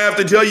times do I have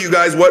to tell you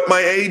guys what my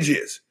age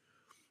is?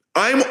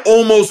 I'm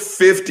almost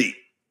 50.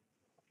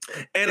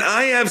 And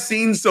I have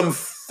seen some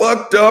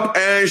fucked up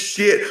ass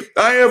shit.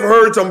 I have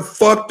heard some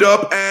fucked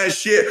up ass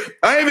shit.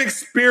 I have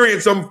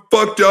experienced some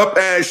fucked up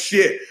ass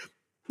shit.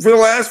 For the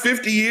last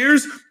 50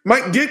 years,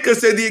 Mike Ditka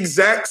said the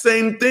exact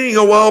same thing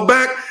a while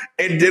back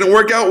and didn't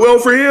work out well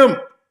for him.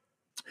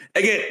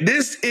 Again,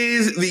 this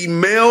is the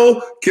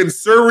male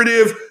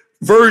conservative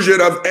version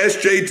of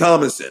S.J.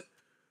 Thomason.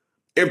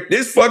 If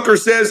this fucker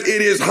says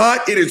it is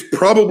hot, it is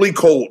probably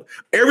cold.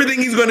 Everything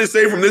he's going to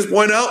say from this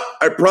point out,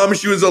 I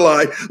promise you, is a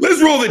lie.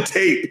 Let's roll the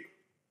tape.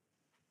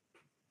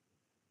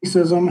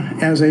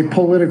 Racism as a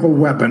political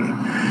weapon.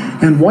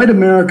 And white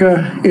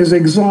America is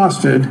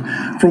exhausted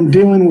from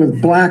dealing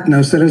with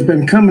blackness that has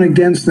been coming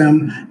against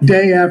them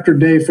day after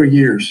day for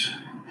years.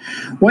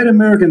 White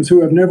Americans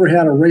who have never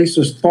had a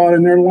racist thought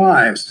in their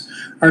lives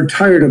are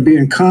tired of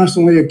being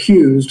constantly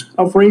accused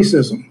of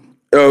racism.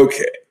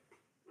 Okay.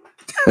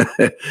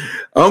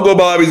 Uncle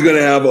Bobby's going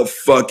to have a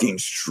fucking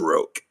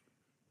stroke.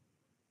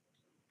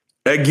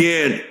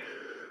 Again,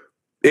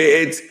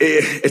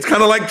 it's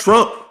kind of like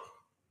Trump.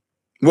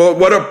 Well,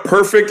 what a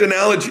perfect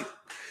analogy.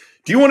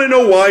 Do you want to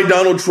know why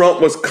Donald Trump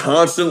was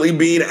constantly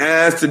being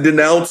asked to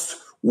denounce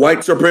white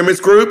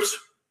supremacist groups?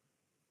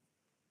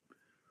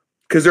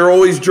 Because they're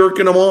always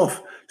jerking them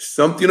off.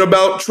 Something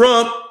about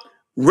Trump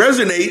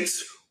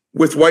resonates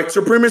with white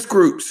supremacist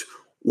groups.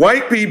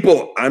 White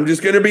people, I'm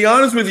just going to be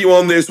honest with you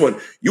on this one.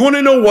 You want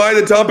to know why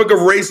the topic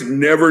of race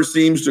never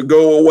seems to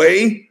go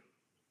away?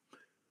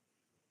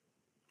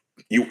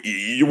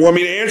 You want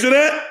me to answer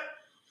that?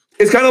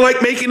 It's kind of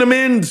like making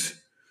amends.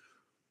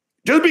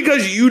 Just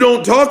because you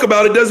don't talk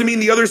about it doesn't mean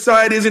the other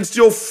side isn't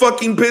still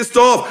fucking pissed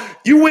off.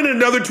 You went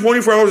another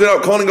 24 hours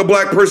without calling a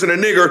black person a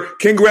nigger.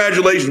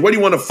 Congratulations. What do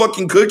you want, a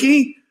fucking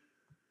cookie?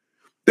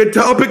 The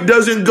topic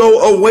doesn't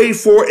go away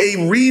for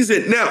a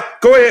reason. Now,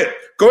 go ahead.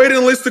 Go ahead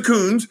and list the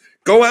coons.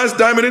 Go ask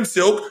Diamond and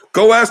Silk.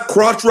 Go ask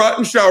Crotch Rot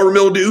and Shower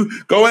Mildew.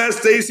 Go ask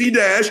Stacey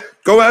Dash.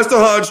 Go ask the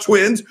Hodge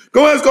twins.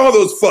 Go ask all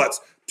those fucks.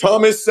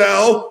 Thomas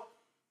Sal.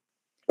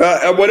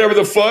 Whatever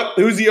the fuck.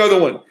 Who's the other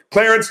one?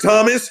 Clarence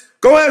Thomas.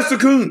 Go ask the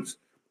coons.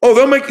 Oh,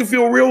 they'll make you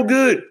feel real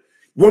good.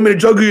 You want me to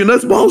juggle your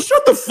nuts balls?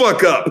 Shut the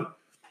fuck up.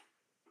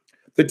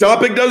 The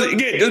topic doesn't,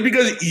 again, just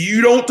because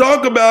you don't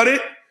talk about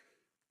it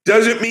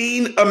doesn't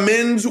mean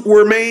amends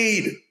were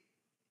made.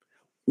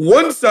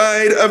 One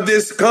side of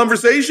this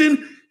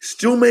conversation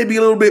still may be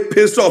a little bit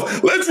pissed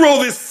off. Let's roll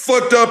this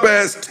fucked up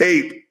ass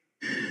tape.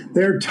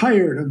 They're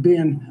tired of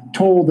being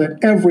told that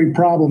every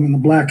problem in the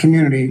black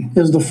community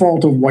is the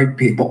fault of white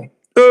people.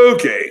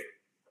 Okay.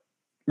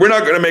 We're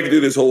not going to make it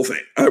through this whole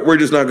thing. We're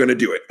just not going to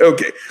do it.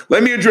 Okay.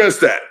 Let me address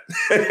that.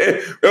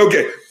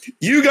 Okay.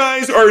 You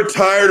guys are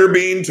tired of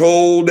being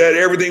told that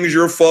everything is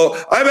your fault.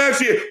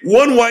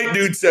 One white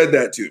dude said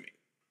that to me,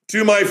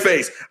 to my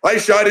face. I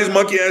shot his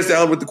monkey ass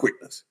down with the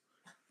quickness.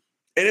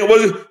 And it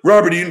was,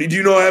 Robert, do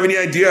you know, have any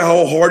idea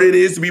how hard it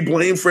is to be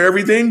blamed for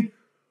everything?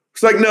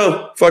 It's like,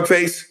 no, fuck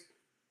face.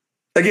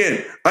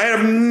 Again, I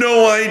have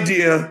no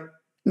idea.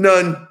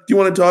 None. Do you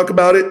want to talk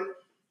about it?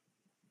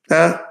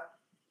 Huh?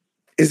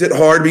 Is it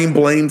hard being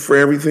blamed for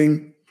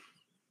everything?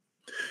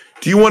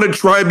 Do you want to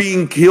try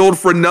being killed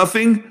for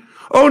nothing?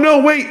 Oh,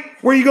 no, wait.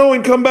 Where you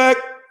going? Come back,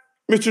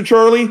 Mr.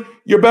 Charlie.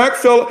 Your back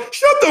fell.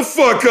 Shut the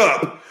fuck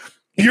up.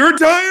 You're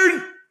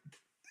tired?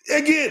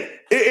 Again,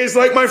 it's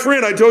like my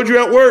friend I told you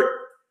at work.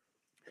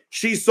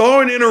 She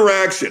saw an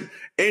interaction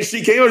and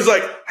she came and was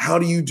like, how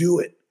do you do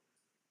it?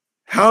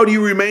 How do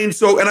you remain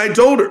so? And I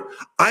told her,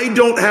 I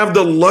don't have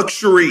the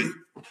luxury.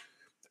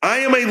 I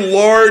am a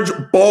large,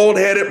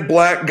 bald-headed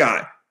black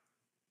guy.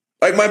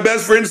 Like my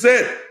best friend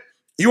said,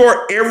 you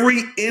are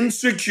every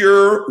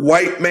insecure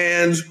white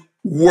man's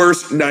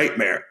worst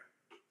nightmare.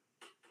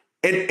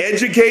 An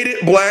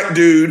educated black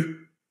dude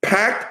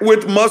packed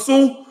with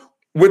muscle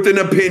with an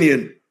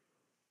opinion.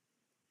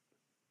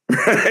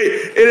 Right?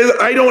 It is.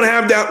 I don't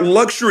have that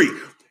luxury.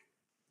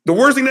 The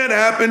worst thing that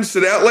happens to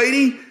that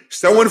lady,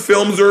 someone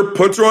films her,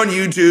 puts her on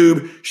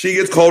YouTube, she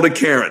gets called a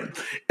Karen.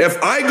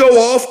 If I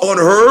go off on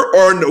her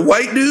or on the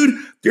white dude,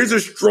 there's a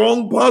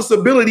strong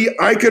possibility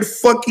I could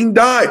fucking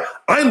die.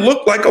 I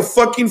look like a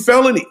fucking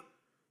felony.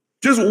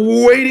 Just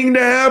waiting to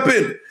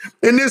happen.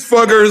 And this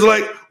fucker is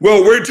like,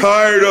 well, we're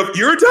tired of,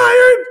 you're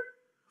tired?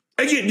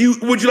 Again,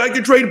 would you like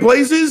to trade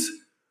places?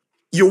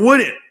 You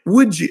wouldn't,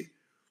 would you?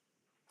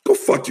 Go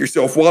fuck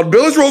yourself, Wild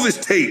Bill. Let's roll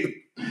this tape.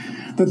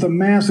 That the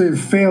massive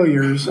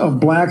failures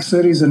of black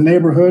cities and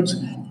neighborhoods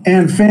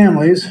and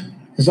families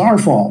is our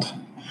fault.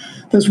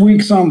 This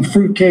week, some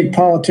fruitcake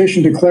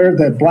politician declared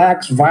that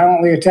blacks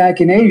violently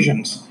attacking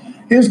Asians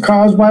is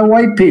caused by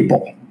white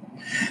people.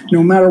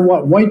 No matter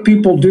what white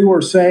people do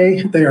or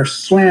say, they are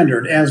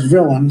slandered as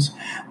villains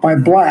by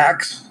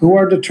blacks who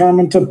are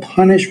determined to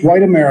punish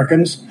white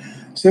Americans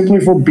simply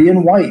for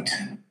being white.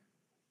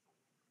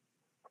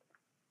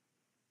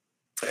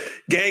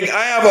 Gang,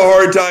 I have a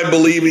hard time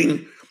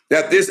believing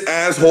that this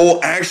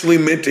asshole actually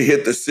meant to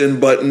hit the send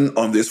button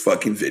on this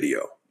fucking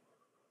video.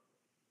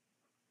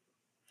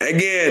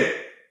 Again,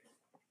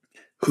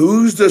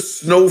 who's the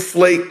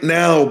snowflake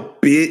now,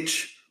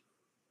 bitch?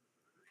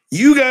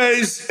 You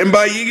guys, and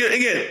by you,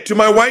 again, to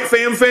my white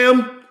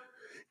fam,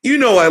 you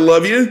know I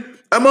love you.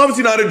 I'm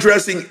obviously not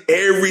addressing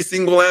every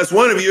single last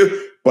one of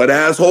you, but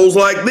assholes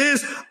like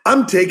this,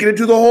 I'm taking it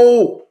to the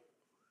hole.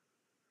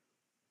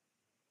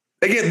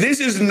 Again, this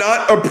is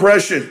not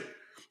oppression.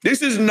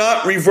 This is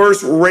not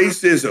reverse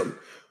racism.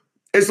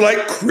 It's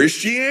like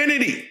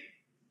Christianity.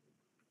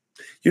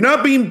 You're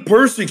not being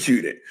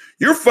persecuted.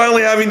 You're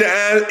finally having to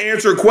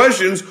answer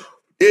questions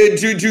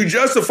to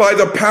justify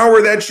the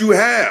power that you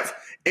have.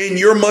 And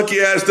your monkey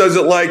ass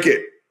doesn't like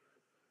it.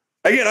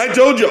 Again, I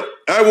told you,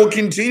 I will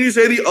continue to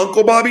say the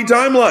Uncle Bobby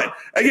timeline.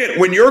 Again,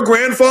 when your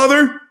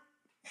grandfather,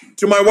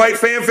 to my white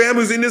fam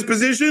who's in this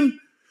position,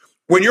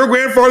 when your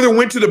grandfather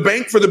went to the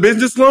bank for the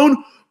business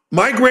loan,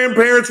 my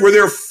grandparents were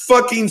their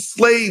fucking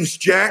slaves,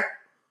 Jack.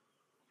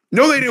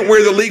 No, they didn't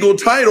wear the legal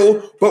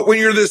title, but when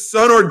you're the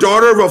son or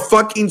daughter of a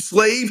fucking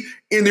slave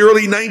in the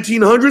early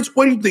 1900s,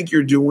 what do you think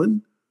you're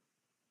doing?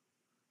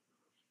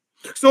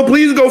 So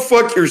please go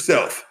fuck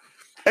yourself.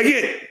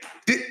 Again,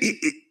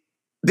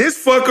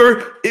 this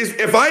fucker is,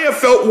 if I have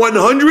felt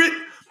 100,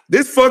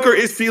 this fucker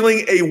is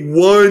feeling a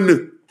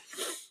 1.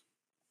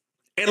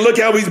 And look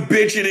how he's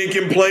bitching and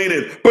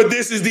complaining. But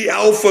this is the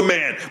alpha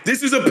man.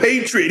 This is a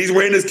patriot. He's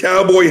wearing his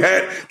cowboy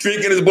hat,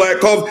 drinking his black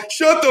coffee.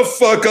 Shut the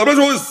fuck up. That's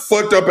all this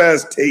fucked up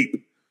ass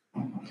tape.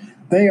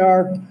 They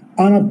are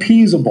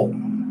unappeasable.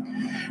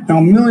 Now,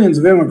 millions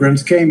of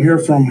immigrants came here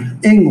from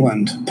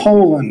England,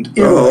 Poland,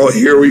 Italy,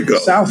 here we go.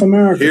 South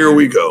America. Here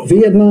we go.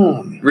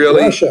 Vietnam,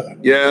 Really? Russia.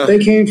 Yeah. They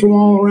came from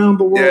all around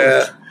the world.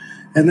 Yeah.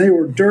 And they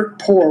were dirt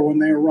poor when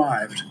they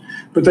arrived.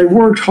 But they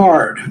worked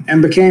hard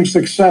and became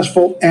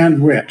successful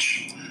and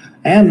rich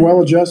and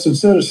well-adjusted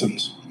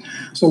citizens.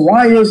 So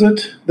why is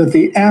it that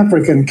the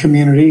African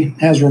community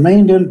has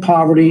remained in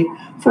poverty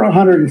for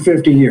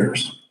 150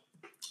 years?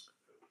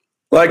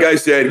 Like I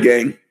said,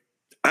 gang,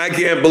 I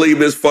can't believe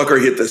this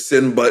fucker hit the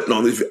send button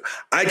on this video.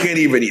 I can't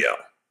even yell.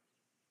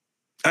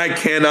 I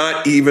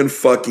cannot even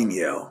fucking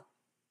yell.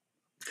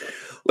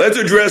 Let's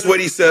address what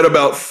he said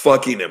about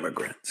fucking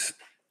immigrants.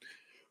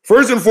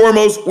 First and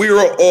foremost, we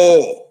are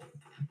all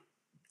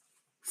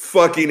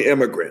fucking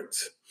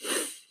immigrants.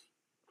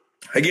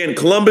 Again,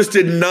 Columbus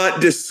did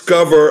not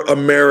discover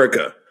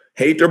America.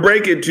 Hate to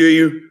break it to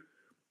you,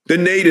 the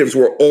natives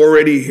were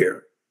already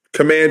here.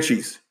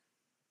 Comanches,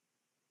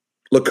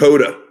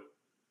 Lakota,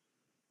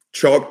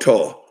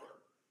 Choctaw,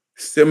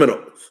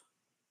 Seminoles,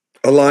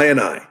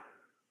 Illini.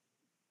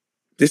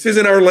 This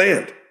isn't our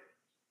land.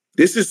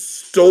 This is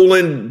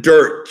stolen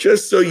dirt,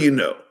 just so you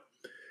know.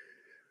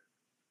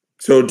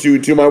 So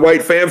to my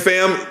white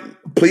fam,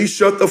 please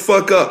shut the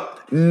fuck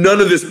up. None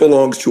of this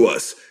belongs to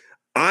us.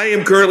 I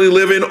am currently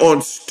living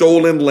on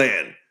stolen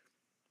land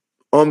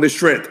on the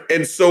strength,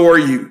 and so are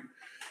you.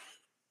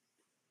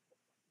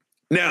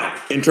 Now,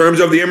 in terms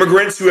of the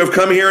immigrants who have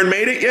come here and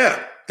made it,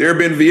 yeah, there have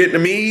been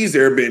Vietnamese,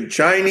 there have been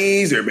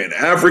Chinese, there have been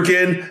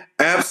African,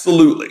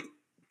 absolutely.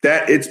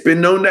 That it's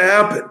been known to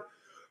happen.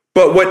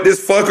 But what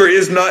this fucker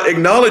is not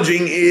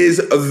acknowledging is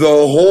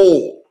the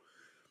whole.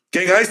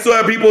 Gang, I still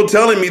have people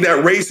telling me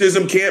that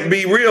racism can't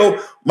be real.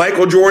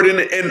 Michael Jordan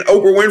and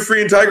Oprah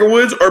Winfrey and Tiger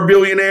Woods are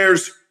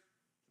billionaires.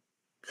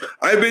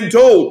 I've been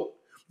told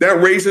that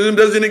racism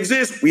doesn't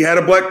exist. We had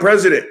a black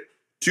president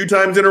 2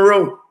 times in a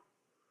row.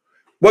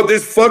 What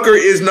this fucker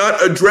is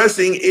not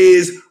addressing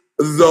is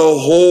the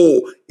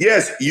whole.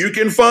 Yes, you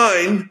can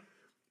find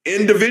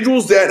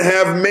individuals that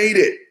have made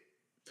it.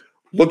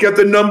 Look at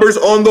the numbers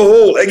on the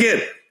whole.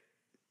 Again,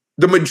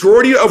 the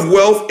majority of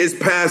wealth is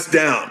passed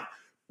down,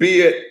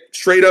 be it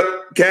straight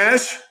up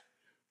cash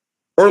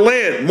or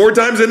land. More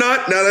times than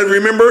not, now that I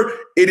remember,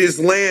 it is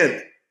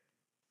land.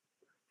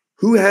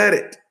 Who had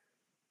it?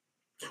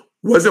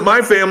 Wasn't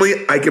my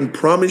family. I can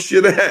promise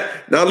you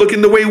that. Not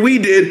looking the way we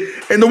did.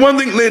 And the one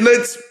thing,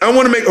 I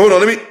want to make, hold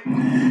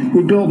on,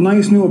 We built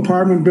nice new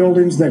apartment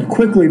buildings that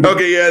quickly.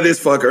 okay, yeah,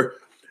 this fucker.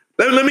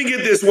 Let me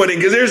get this one in,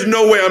 because there's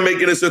no way I'm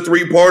making this a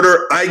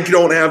three-parter. I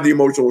don't have the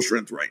emotional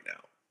strength right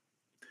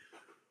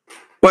now.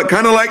 But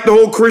kind of like the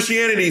whole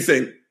Christianity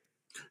thing.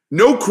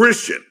 No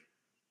Christian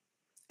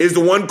is the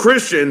one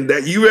Christian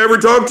that you ever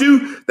talk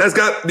to that's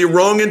got the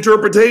wrong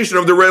interpretation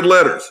of the red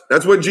letters.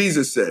 That's what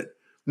Jesus said.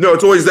 No,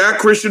 it's always that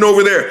Christian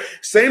over there.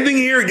 Same thing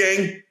here,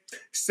 gang.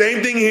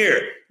 Same thing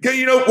here. Okay,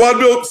 you know, Wild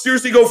Bill,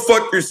 seriously, go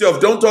fuck yourself.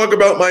 Don't talk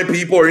about my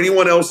people or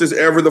anyone else's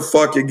ever the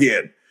fuck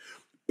again.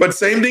 But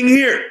same thing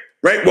here,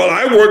 right? Well,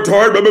 I worked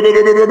hard. Blah, blah, blah,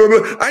 blah, blah,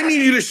 blah. I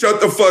need you to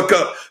shut the fuck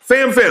up.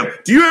 Fam,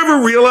 do you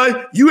ever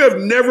realize you have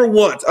never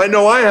once, I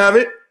know I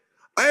haven't,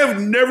 I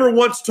have never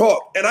once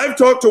talked, and I've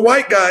talked to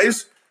white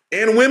guys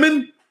and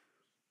women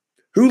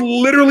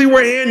who literally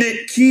were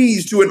handed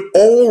keys to an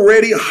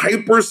already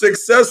hyper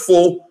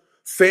successful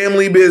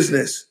family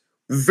business.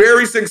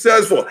 Very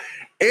successful.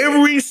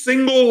 Every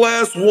single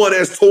last one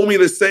has told me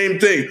the same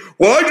thing.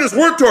 Well, I just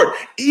worked hard.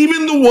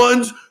 Even the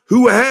ones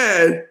who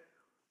had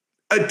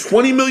a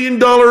 $20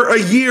 million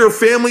a year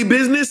family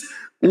business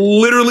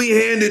literally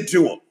handed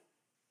to them.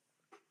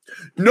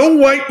 No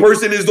white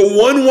person is the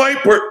one white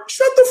person.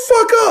 Shut the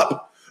fuck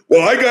up.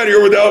 Well, I got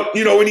here without,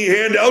 any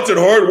handouts and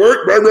hard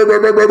work. Blah, blah, blah,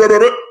 blah, blah, blah,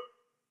 blah.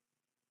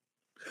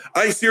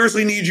 I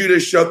seriously need you to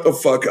shut the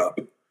fuck up.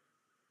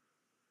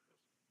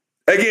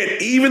 Again,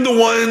 even the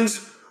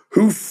ones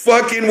who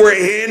fucking were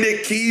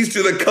handed keys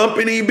to the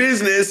company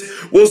business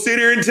will sit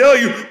here and tell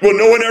you, well,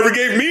 no one ever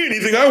gave me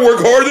anything. I work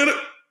harder than it.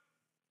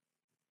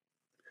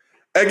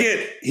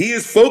 Again, he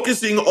is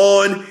focusing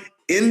on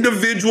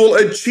individual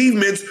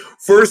achievements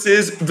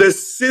versus the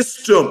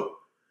system.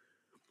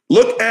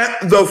 Look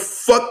at the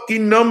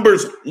fucking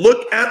numbers.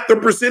 Look at the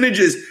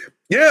percentages.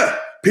 Yeah,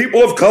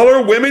 people of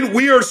color, women,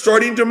 we are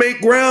starting to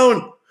make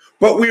ground,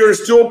 but we are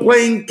still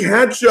playing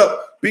catch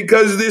up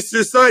because this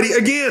society,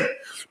 again,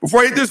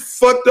 before I hit this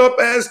fucked up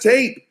ass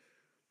tape,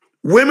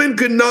 women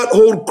could not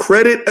hold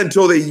credit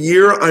until the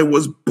year I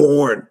was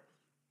born.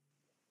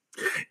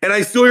 And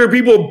I still hear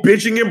people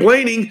bitching and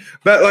complaining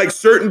that like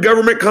certain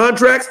government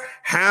contracts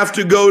have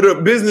to go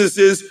to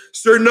businesses,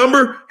 certain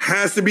number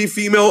has to be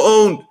female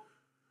owned.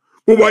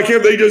 Well, why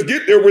can't they just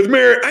get there with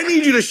merit? I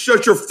need you to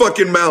shut your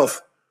fucking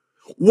mouth.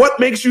 What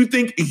makes you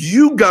think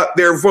you got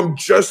there from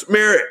just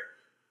merit?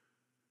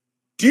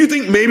 Do you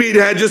think maybe it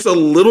had just a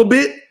little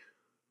bit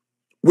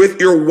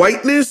with your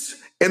whiteness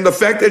and the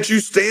fact that you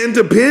stand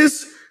to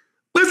piss?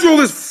 Let's roll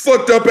this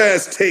fucked up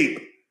ass tape.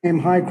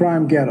 High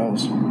crime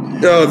ghettos.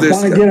 Oh,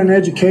 Want to get an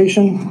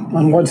education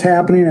on what's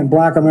happening in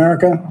Black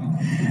America?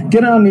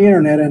 Get on the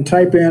internet and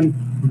type in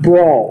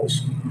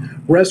brawls.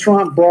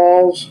 Restaurant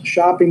brawls,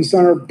 shopping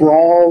center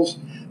brawls,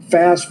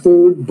 fast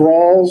food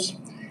brawls,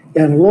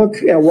 and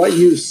look at what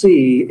you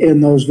see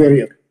in those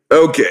videos.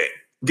 Okay,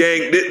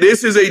 gang,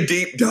 this is a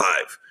deep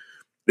dive.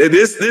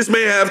 This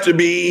may have to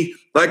be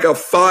like a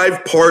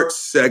 5-part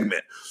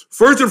segment.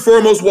 First and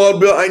foremost, Wild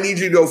Bill, I need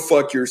you to go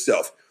fuck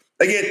yourself.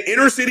 Again,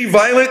 inner city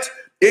violence,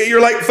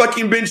 you're like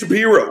fucking Ben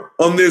Shapiro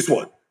on this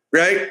one,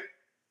 right?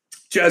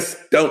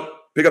 Just don't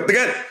pick up the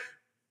gun.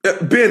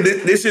 Ben,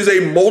 this is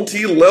a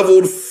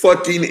multi-leveled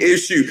fucking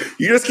issue.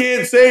 You just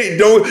can't say,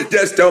 don't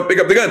pick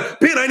up the gun.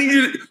 Ben, I need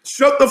you to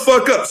shut the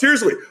fuck up.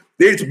 Seriously.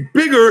 It's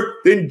bigger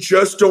than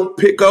just don't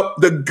pick up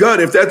the gun.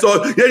 If that's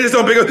all, yeah, just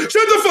don't pick up. Shut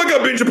the fuck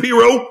up, Ben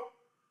Shapiro.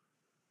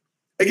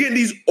 Again,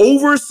 these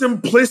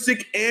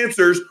oversimplistic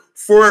answers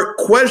for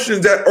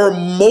questions that are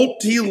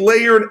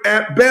multi-layered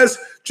at best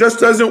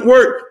just doesn't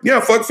work. Yeah,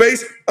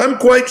 fuckface, I'm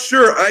quite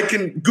sure I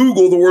can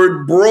Google the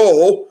word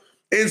brawl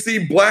and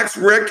see blacks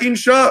wrecking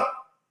shop.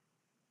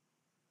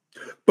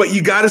 But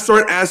you got to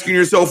start asking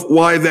yourself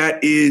why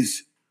that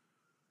is.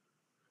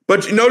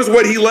 But you notice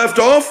what he left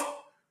off?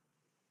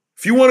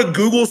 If you want to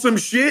Google some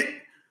shit,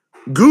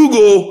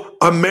 Google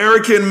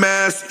American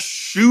mass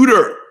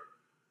shooter.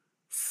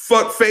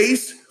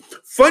 Fuckface.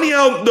 Funny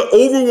how the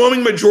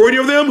overwhelming majority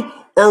of them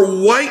are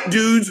white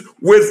dudes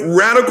with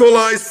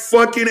radicalized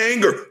fucking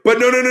anger. But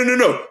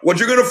no. What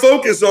you're going to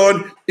focus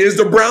on is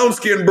the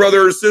brown-skinned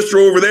brother or sister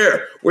over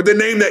there with the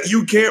name that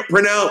you can't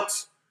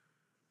pronounce.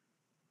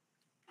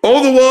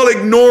 All the while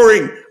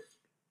ignoring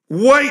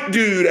white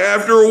dude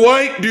after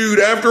white dude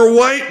after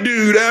white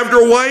dude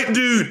after white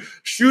dude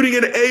shooting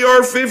an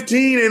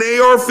AR-15 and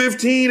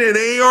AR-15 and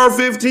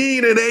AR-15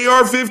 and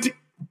AR-15.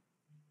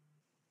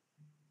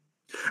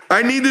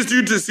 I need this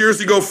dude to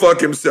seriously go fuck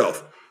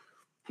himself.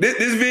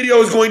 This video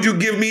is going to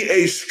give me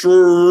a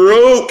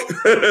stroke.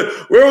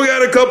 We only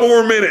got a couple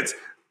more minutes.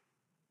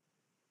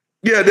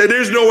 Yeah,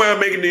 there's no way I'm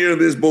making the end of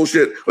this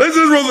bullshit. Let's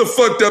just roll the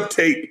fucked up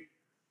tape.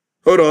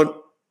 Hold on.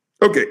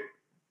 Okay.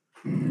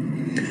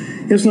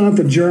 It's not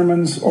the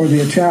Germans or the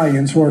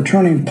Italians who are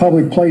turning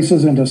public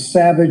places into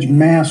savage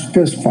mass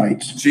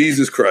fistfights.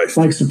 Jesus Christ.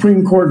 Like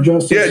Supreme Court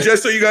Justice. Yeah,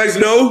 just so you guys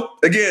know,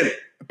 again,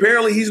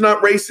 apparently he's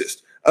not racist.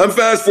 I'm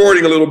fast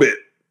forwarding a little bit.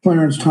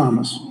 Clarence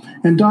Thomas.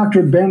 and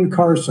Dr. Ben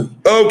Carson.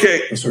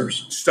 Okay,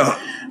 Officers. stop.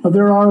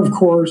 There are, of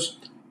course,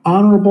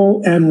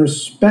 honorable and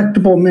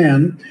respectable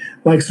men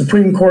like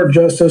Supreme Court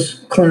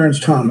Justice Clarence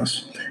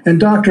Thomas and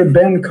Dr.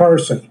 Ben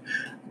Carson.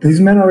 These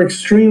men are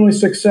extremely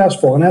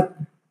successful, and that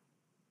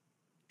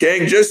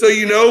Gang, just so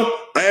you know,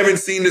 I haven't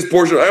seen this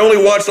portion. I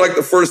only watched like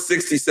the first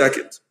 60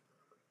 seconds.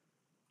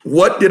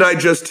 What did I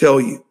just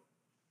tell you?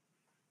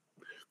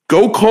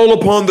 Go call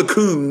upon the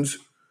coons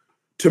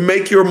to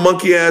make your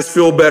monkey ass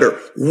feel better.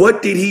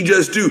 What did he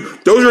just do?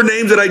 Those are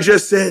names that I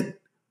just said.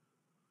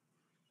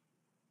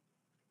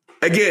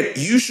 Again,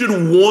 you should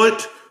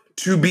want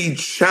to be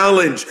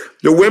challenged.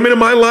 The women in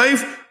my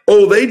life,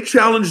 oh, they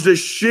challenged the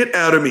shit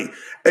out of me.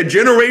 A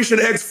Generation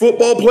X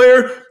football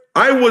player,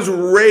 I was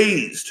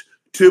raised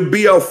to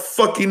be a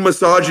fucking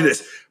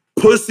misogynist.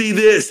 Pussy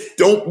this,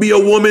 don't be a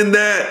woman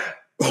that.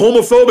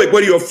 Homophobic,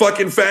 what are you, a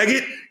fucking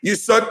faggot? You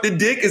sucked the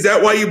dick? Is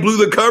that why you blew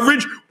the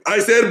coverage? I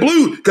said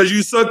blue, because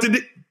you sucked the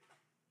dick.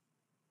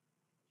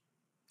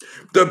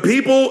 The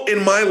people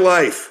in my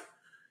life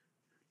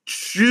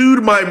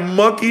chewed my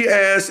monkey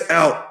ass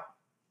out.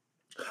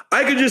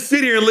 I could just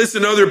sit here and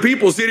listen to other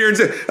people sit here and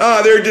say,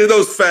 they're just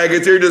those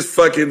faggots, they're just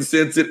fucking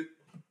sensitive.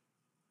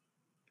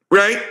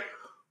 Right?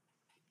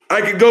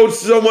 I could go to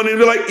someone and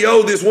be like,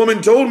 yo, this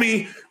woman told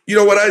me, you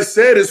know, what I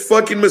said is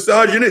fucking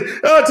misogyny.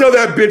 I'll tell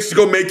that bitch to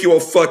go make you a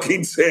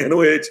fucking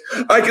sandwich.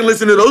 I can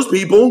listen to those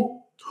people.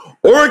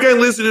 Or I can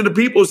listen to the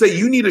people who say,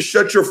 you need to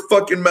shut your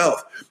fucking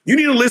mouth. You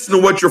need to listen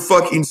to what you're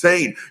fucking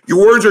saying. Your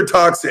words are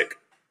toxic.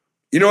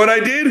 You know what I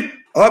did?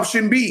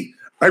 Option B.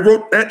 I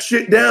wrote that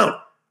shit down.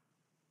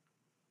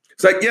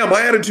 It's like, yeah,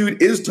 my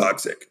attitude is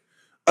toxic.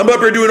 I'm up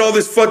here doing all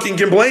this fucking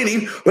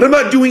complaining, but I'm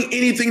not doing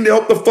anything to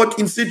help the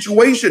fucking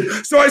situation.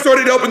 So I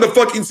started helping the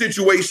fucking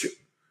situation.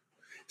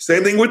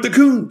 Same thing with the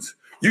coons.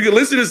 You can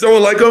listen to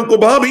someone like Uncle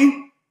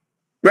Bobby,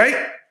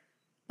 right?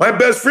 My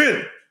best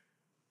friend,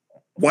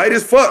 white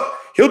as fuck.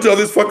 He'll tell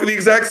this fucker the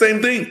exact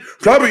same thing.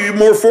 Probably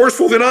more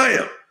forceful than I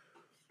am.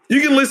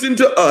 You can listen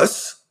to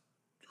us,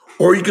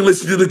 or you can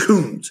listen to the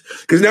coons.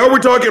 Because now we're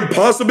talking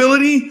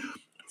possibility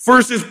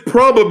versus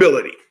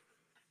probability.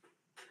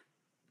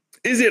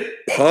 Is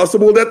it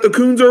possible that the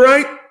coons are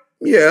right?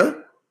 Yeah.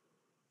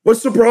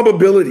 What's the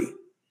probability?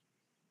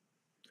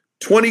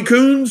 20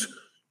 coons,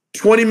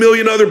 20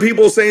 million other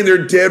people saying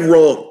they're dead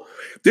wrong.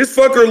 This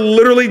fucker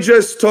literally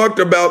just talked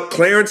about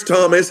Clarence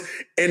Thomas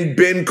and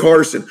Ben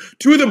Carson,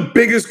 two of the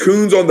biggest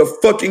coons on the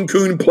fucking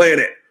coon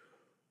planet.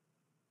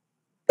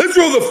 Let's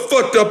roll the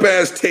fucked up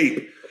ass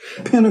tape.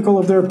 pinnacle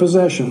of their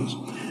possessions.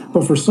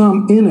 But for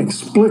some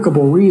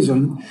inexplicable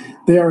reason,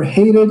 they are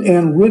hated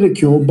and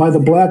ridiculed by the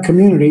black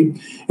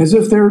community as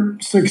if their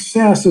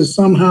success is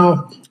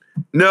somehow.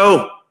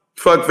 No,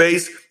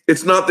 fuckface.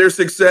 It's not their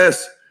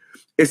success.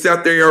 It's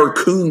that they are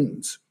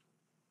coons.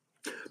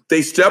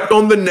 They stepped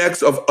on the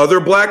necks of other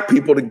black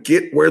people to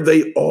get where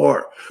they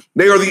are.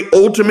 They are the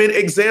ultimate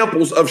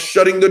examples of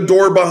shutting the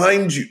door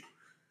behind you.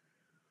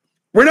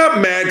 We're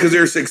not mad because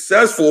they're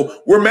successful.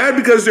 We're mad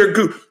because they're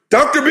good.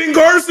 Dr. Ben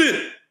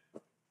Carson,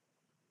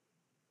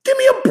 give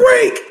me a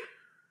break.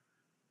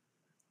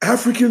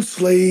 African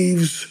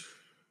slaves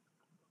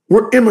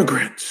were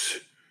immigrants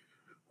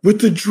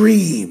with a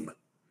dream.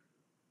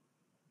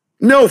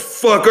 No,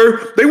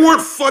 fucker. They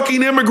weren't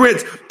fucking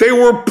immigrants. They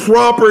were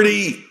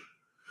property.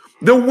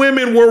 The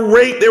women were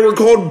raped. They were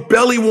called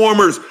belly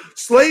warmers.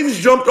 Slaves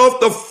jumped off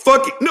the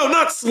fucking... No,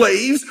 not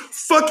slaves.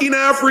 Fucking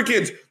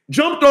Africans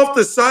jumped off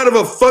the side of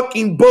a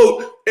fucking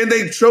boat and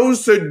they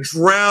chose to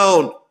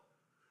drown.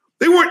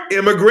 They weren't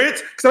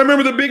immigrants. Because I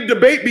remember the big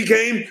debate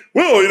became,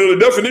 well, you know, the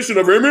definition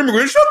of an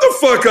immigrant. Shut the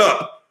fuck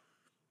up.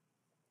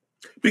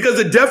 Because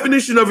the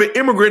definition of an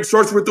immigrant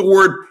starts with the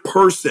word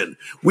person.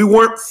 We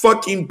weren't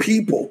fucking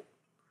people.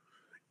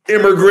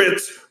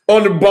 Immigrants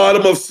on the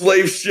bottom of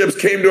slave ships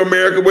came to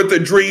America with a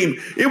dream.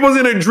 It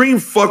wasn't a dream,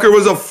 fucker. It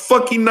was a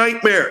fucking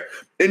nightmare.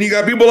 And you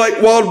got people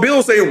like Wild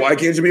Bill saying, why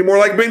can't you be more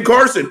like Ben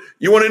Carson?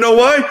 You want to know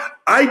why?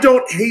 I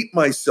don't hate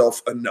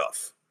myself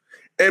enough.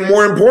 And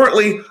more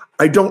importantly,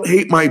 I don't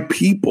hate my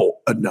people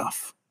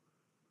enough.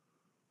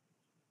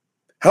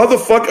 How the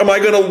fuck am I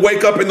going to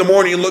wake up in the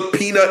morning and look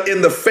Peanut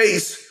in the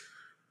face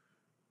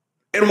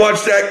and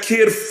watch that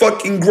kid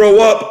fucking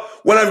grow up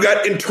when I've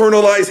got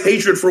internalized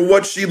hatred for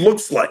what she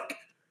looks like?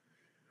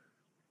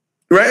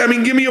 Right? I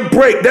mean, give me a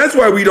break. That's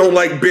why we don't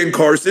like Ben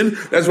Carson.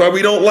 That's why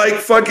we don't like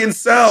fucking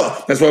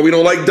Sal. That's why we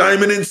don't like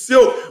Diamond and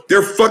Silk.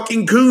 They're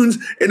fucking coons,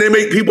 and they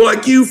make people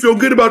like you feel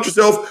good about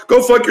yourself.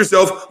 Go fuck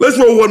yourself. Let's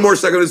roll one more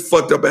second of this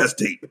fucked up ass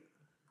tape.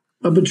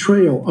 A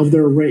betrayal of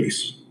their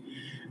race.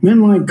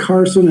 Men like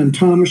Carson and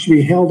Thomas should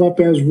be held up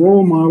as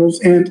role models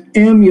and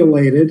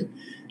emulated,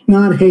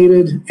 not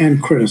hated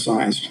and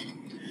criticized.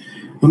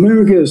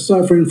 America is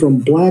suffering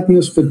from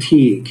blackness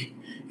fatigue.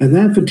 And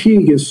that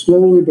fatigue is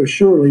slowly but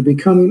surely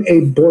becoming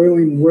a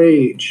boiling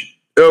rage.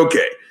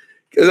 Okay,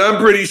 because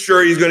I'm pretty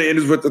sure he's going to end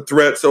us with the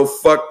threat, so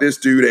fuck this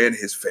dude and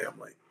his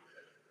family.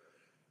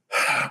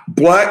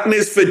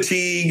 Blackness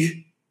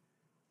fatigue.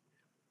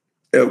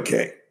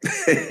 Okay.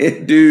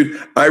 Dude,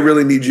 I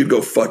really need you to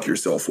go fuck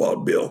yourself,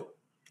 Wild Bill.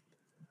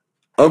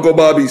 Uncle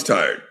Bobby's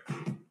tired.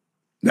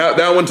 Now,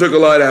 that one took a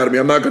lot out of me.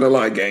 I'm not going to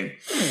lie, gang.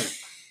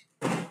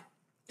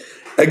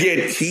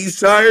 Again, he's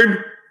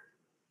tired,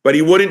 but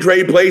he wouldn't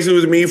trade places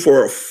with me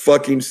for a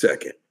fucking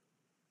second.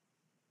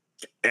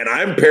 And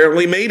I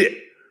apparently made it.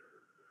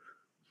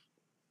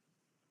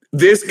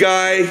 This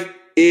guy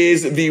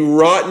is the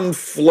rotten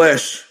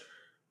flesh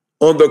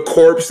on the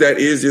corpse that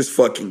is this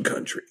fucking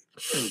country.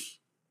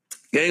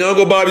 Gang,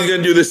 Uncle Bobby's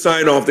going to do this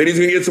sign off. Then he's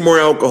going to get some more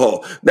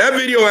alcohol. That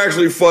video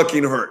actually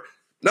fucking hurt.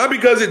 Not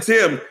because it's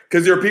him,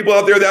 because there are people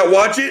out there that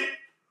watch it.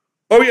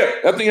 Oh, yeah,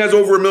 that thing has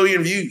over 1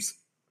 million views,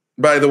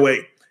 by the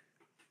way.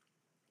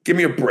 Give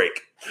me a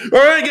break. All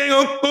right, gang,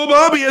 Uncle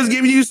Bobby has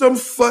given you some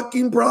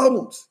fucking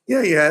problems.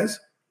 Yeah, he has.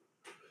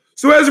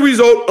 So as a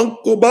result,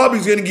 Uncle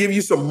Bobby's going to give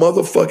you some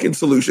motherfucking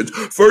solutions.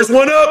 First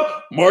one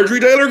up, Marjorie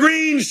Taylor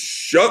Greene,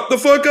 shut the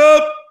fuck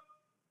up.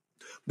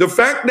 The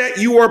fact that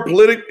you are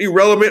politically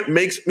relevant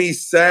makes me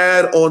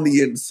sad on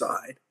the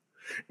inside.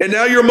 And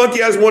now your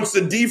monkey ass wants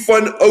to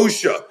defund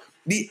OSHA,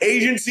 the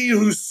agency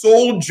whose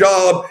sole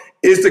job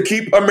is to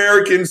keep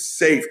Americans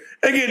safe.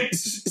 Again,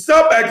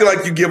 stop acting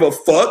like you give a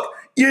fuck.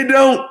 You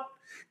don't.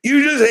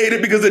 You just hate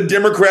it because the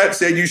Democrats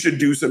said you should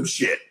do some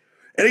shit.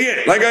 And again,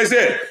 like I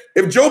said,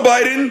 if Joe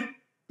Biden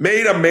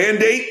made a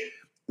mandate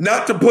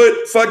not to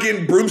put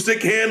fucking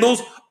broomstick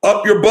handles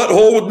up your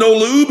butthole with no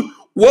lube,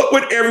 what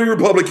would every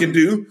Republican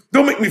do?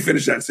 Don't make me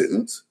finish that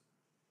sentence.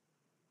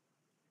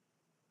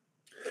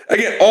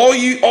 Again, all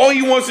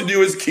he wants to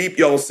do is keep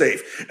y'all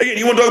safe. Again,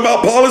 you want to talk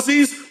about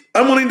policies?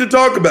 I'm willing to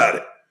talk about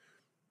it.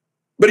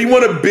 But you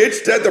want to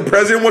bitch that the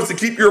president wants to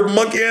keep your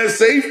monkey ass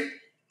safe?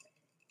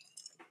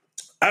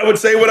 I would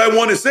say what I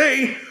want to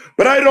say,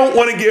 but I don't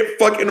want to get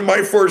fucking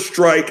my first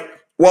strike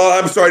while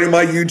I'm starting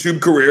my YouTube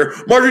career.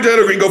 Marjorie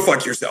Taylor Greene, go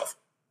fuck yourself.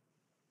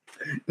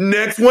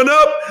 Next one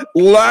up,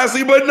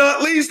 lastly but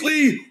not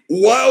leastly,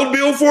 Wild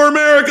Bill for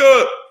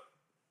America.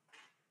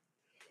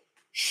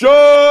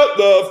 Shut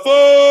the fuck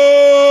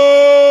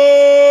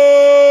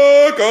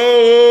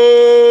up.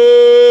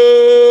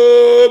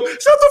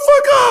 Shut the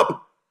fuck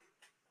up.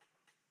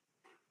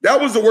 That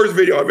was the worst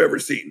video I've ever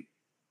seen.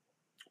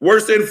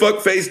 Worse than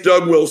fuckface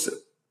Doug Wilson.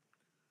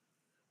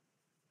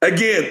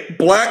 Again,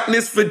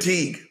 blackness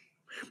fatigue.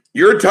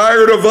 You're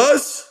tired of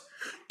us?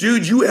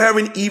 Dude, you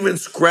haven't even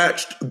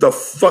scratched the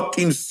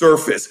fucking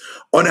surface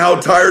on how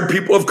tired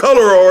people of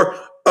color are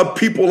of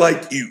people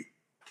like you.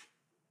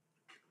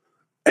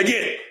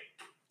 Again,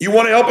 you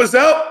want to help us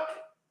out?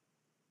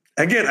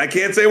 Again, I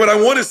can't say what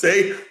I want to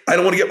say. I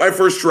don't want to get my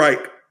first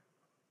strike.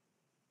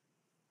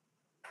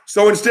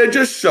 So instead,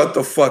 just shut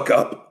the fuck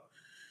up.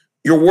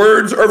 Your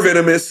words are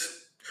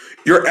venomous.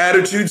 Your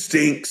attitude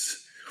stinks.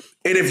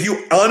 And if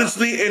you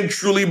honestly and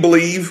truly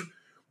believe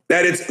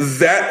that it's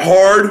that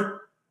hard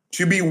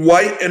to be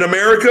white in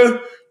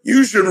America,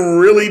 you should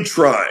really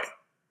try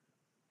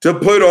to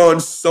put on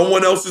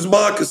someone else's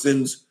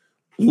moccasins,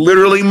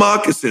 literally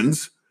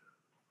moccasins,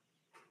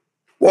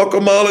 walk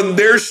a mile in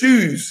their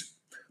shoes,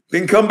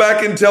 then come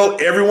back and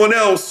tell everyone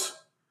else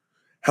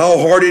how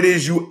hard it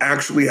is you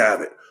actually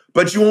have it.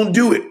 But you won't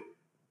do it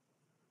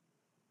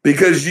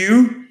because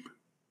you,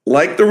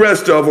 like the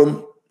rest of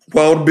them,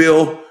 Wild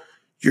Bill,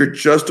 you're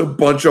just a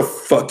bunch of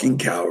fucking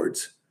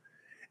cowards.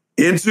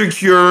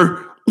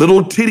 Insecure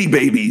little titty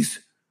babies.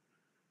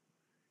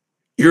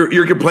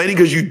 You're complaining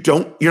because you're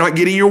not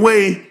getting your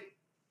way,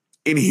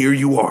 and here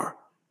you are.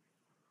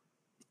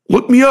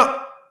 Look me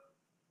up.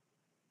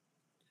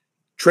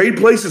 Trade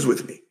places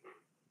with me.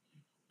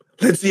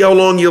 Let's see how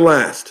long you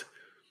last.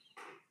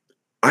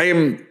 I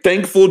am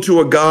thankful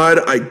to a God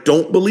I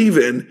don't believe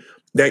in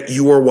that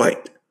you are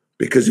white.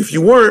 Because if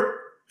you weren't,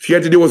 if you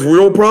had to deal with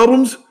real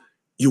problems,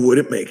 you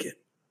wouldn't make it.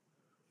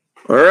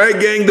 All right,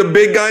 gang, the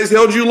big guy's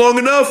held you long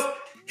enough.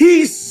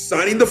 He's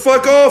signing the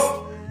fuck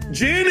off.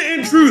 Gin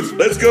and Truth,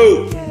 let's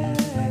go.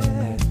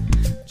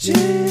 Gin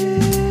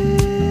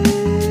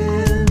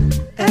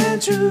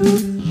and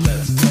Truth.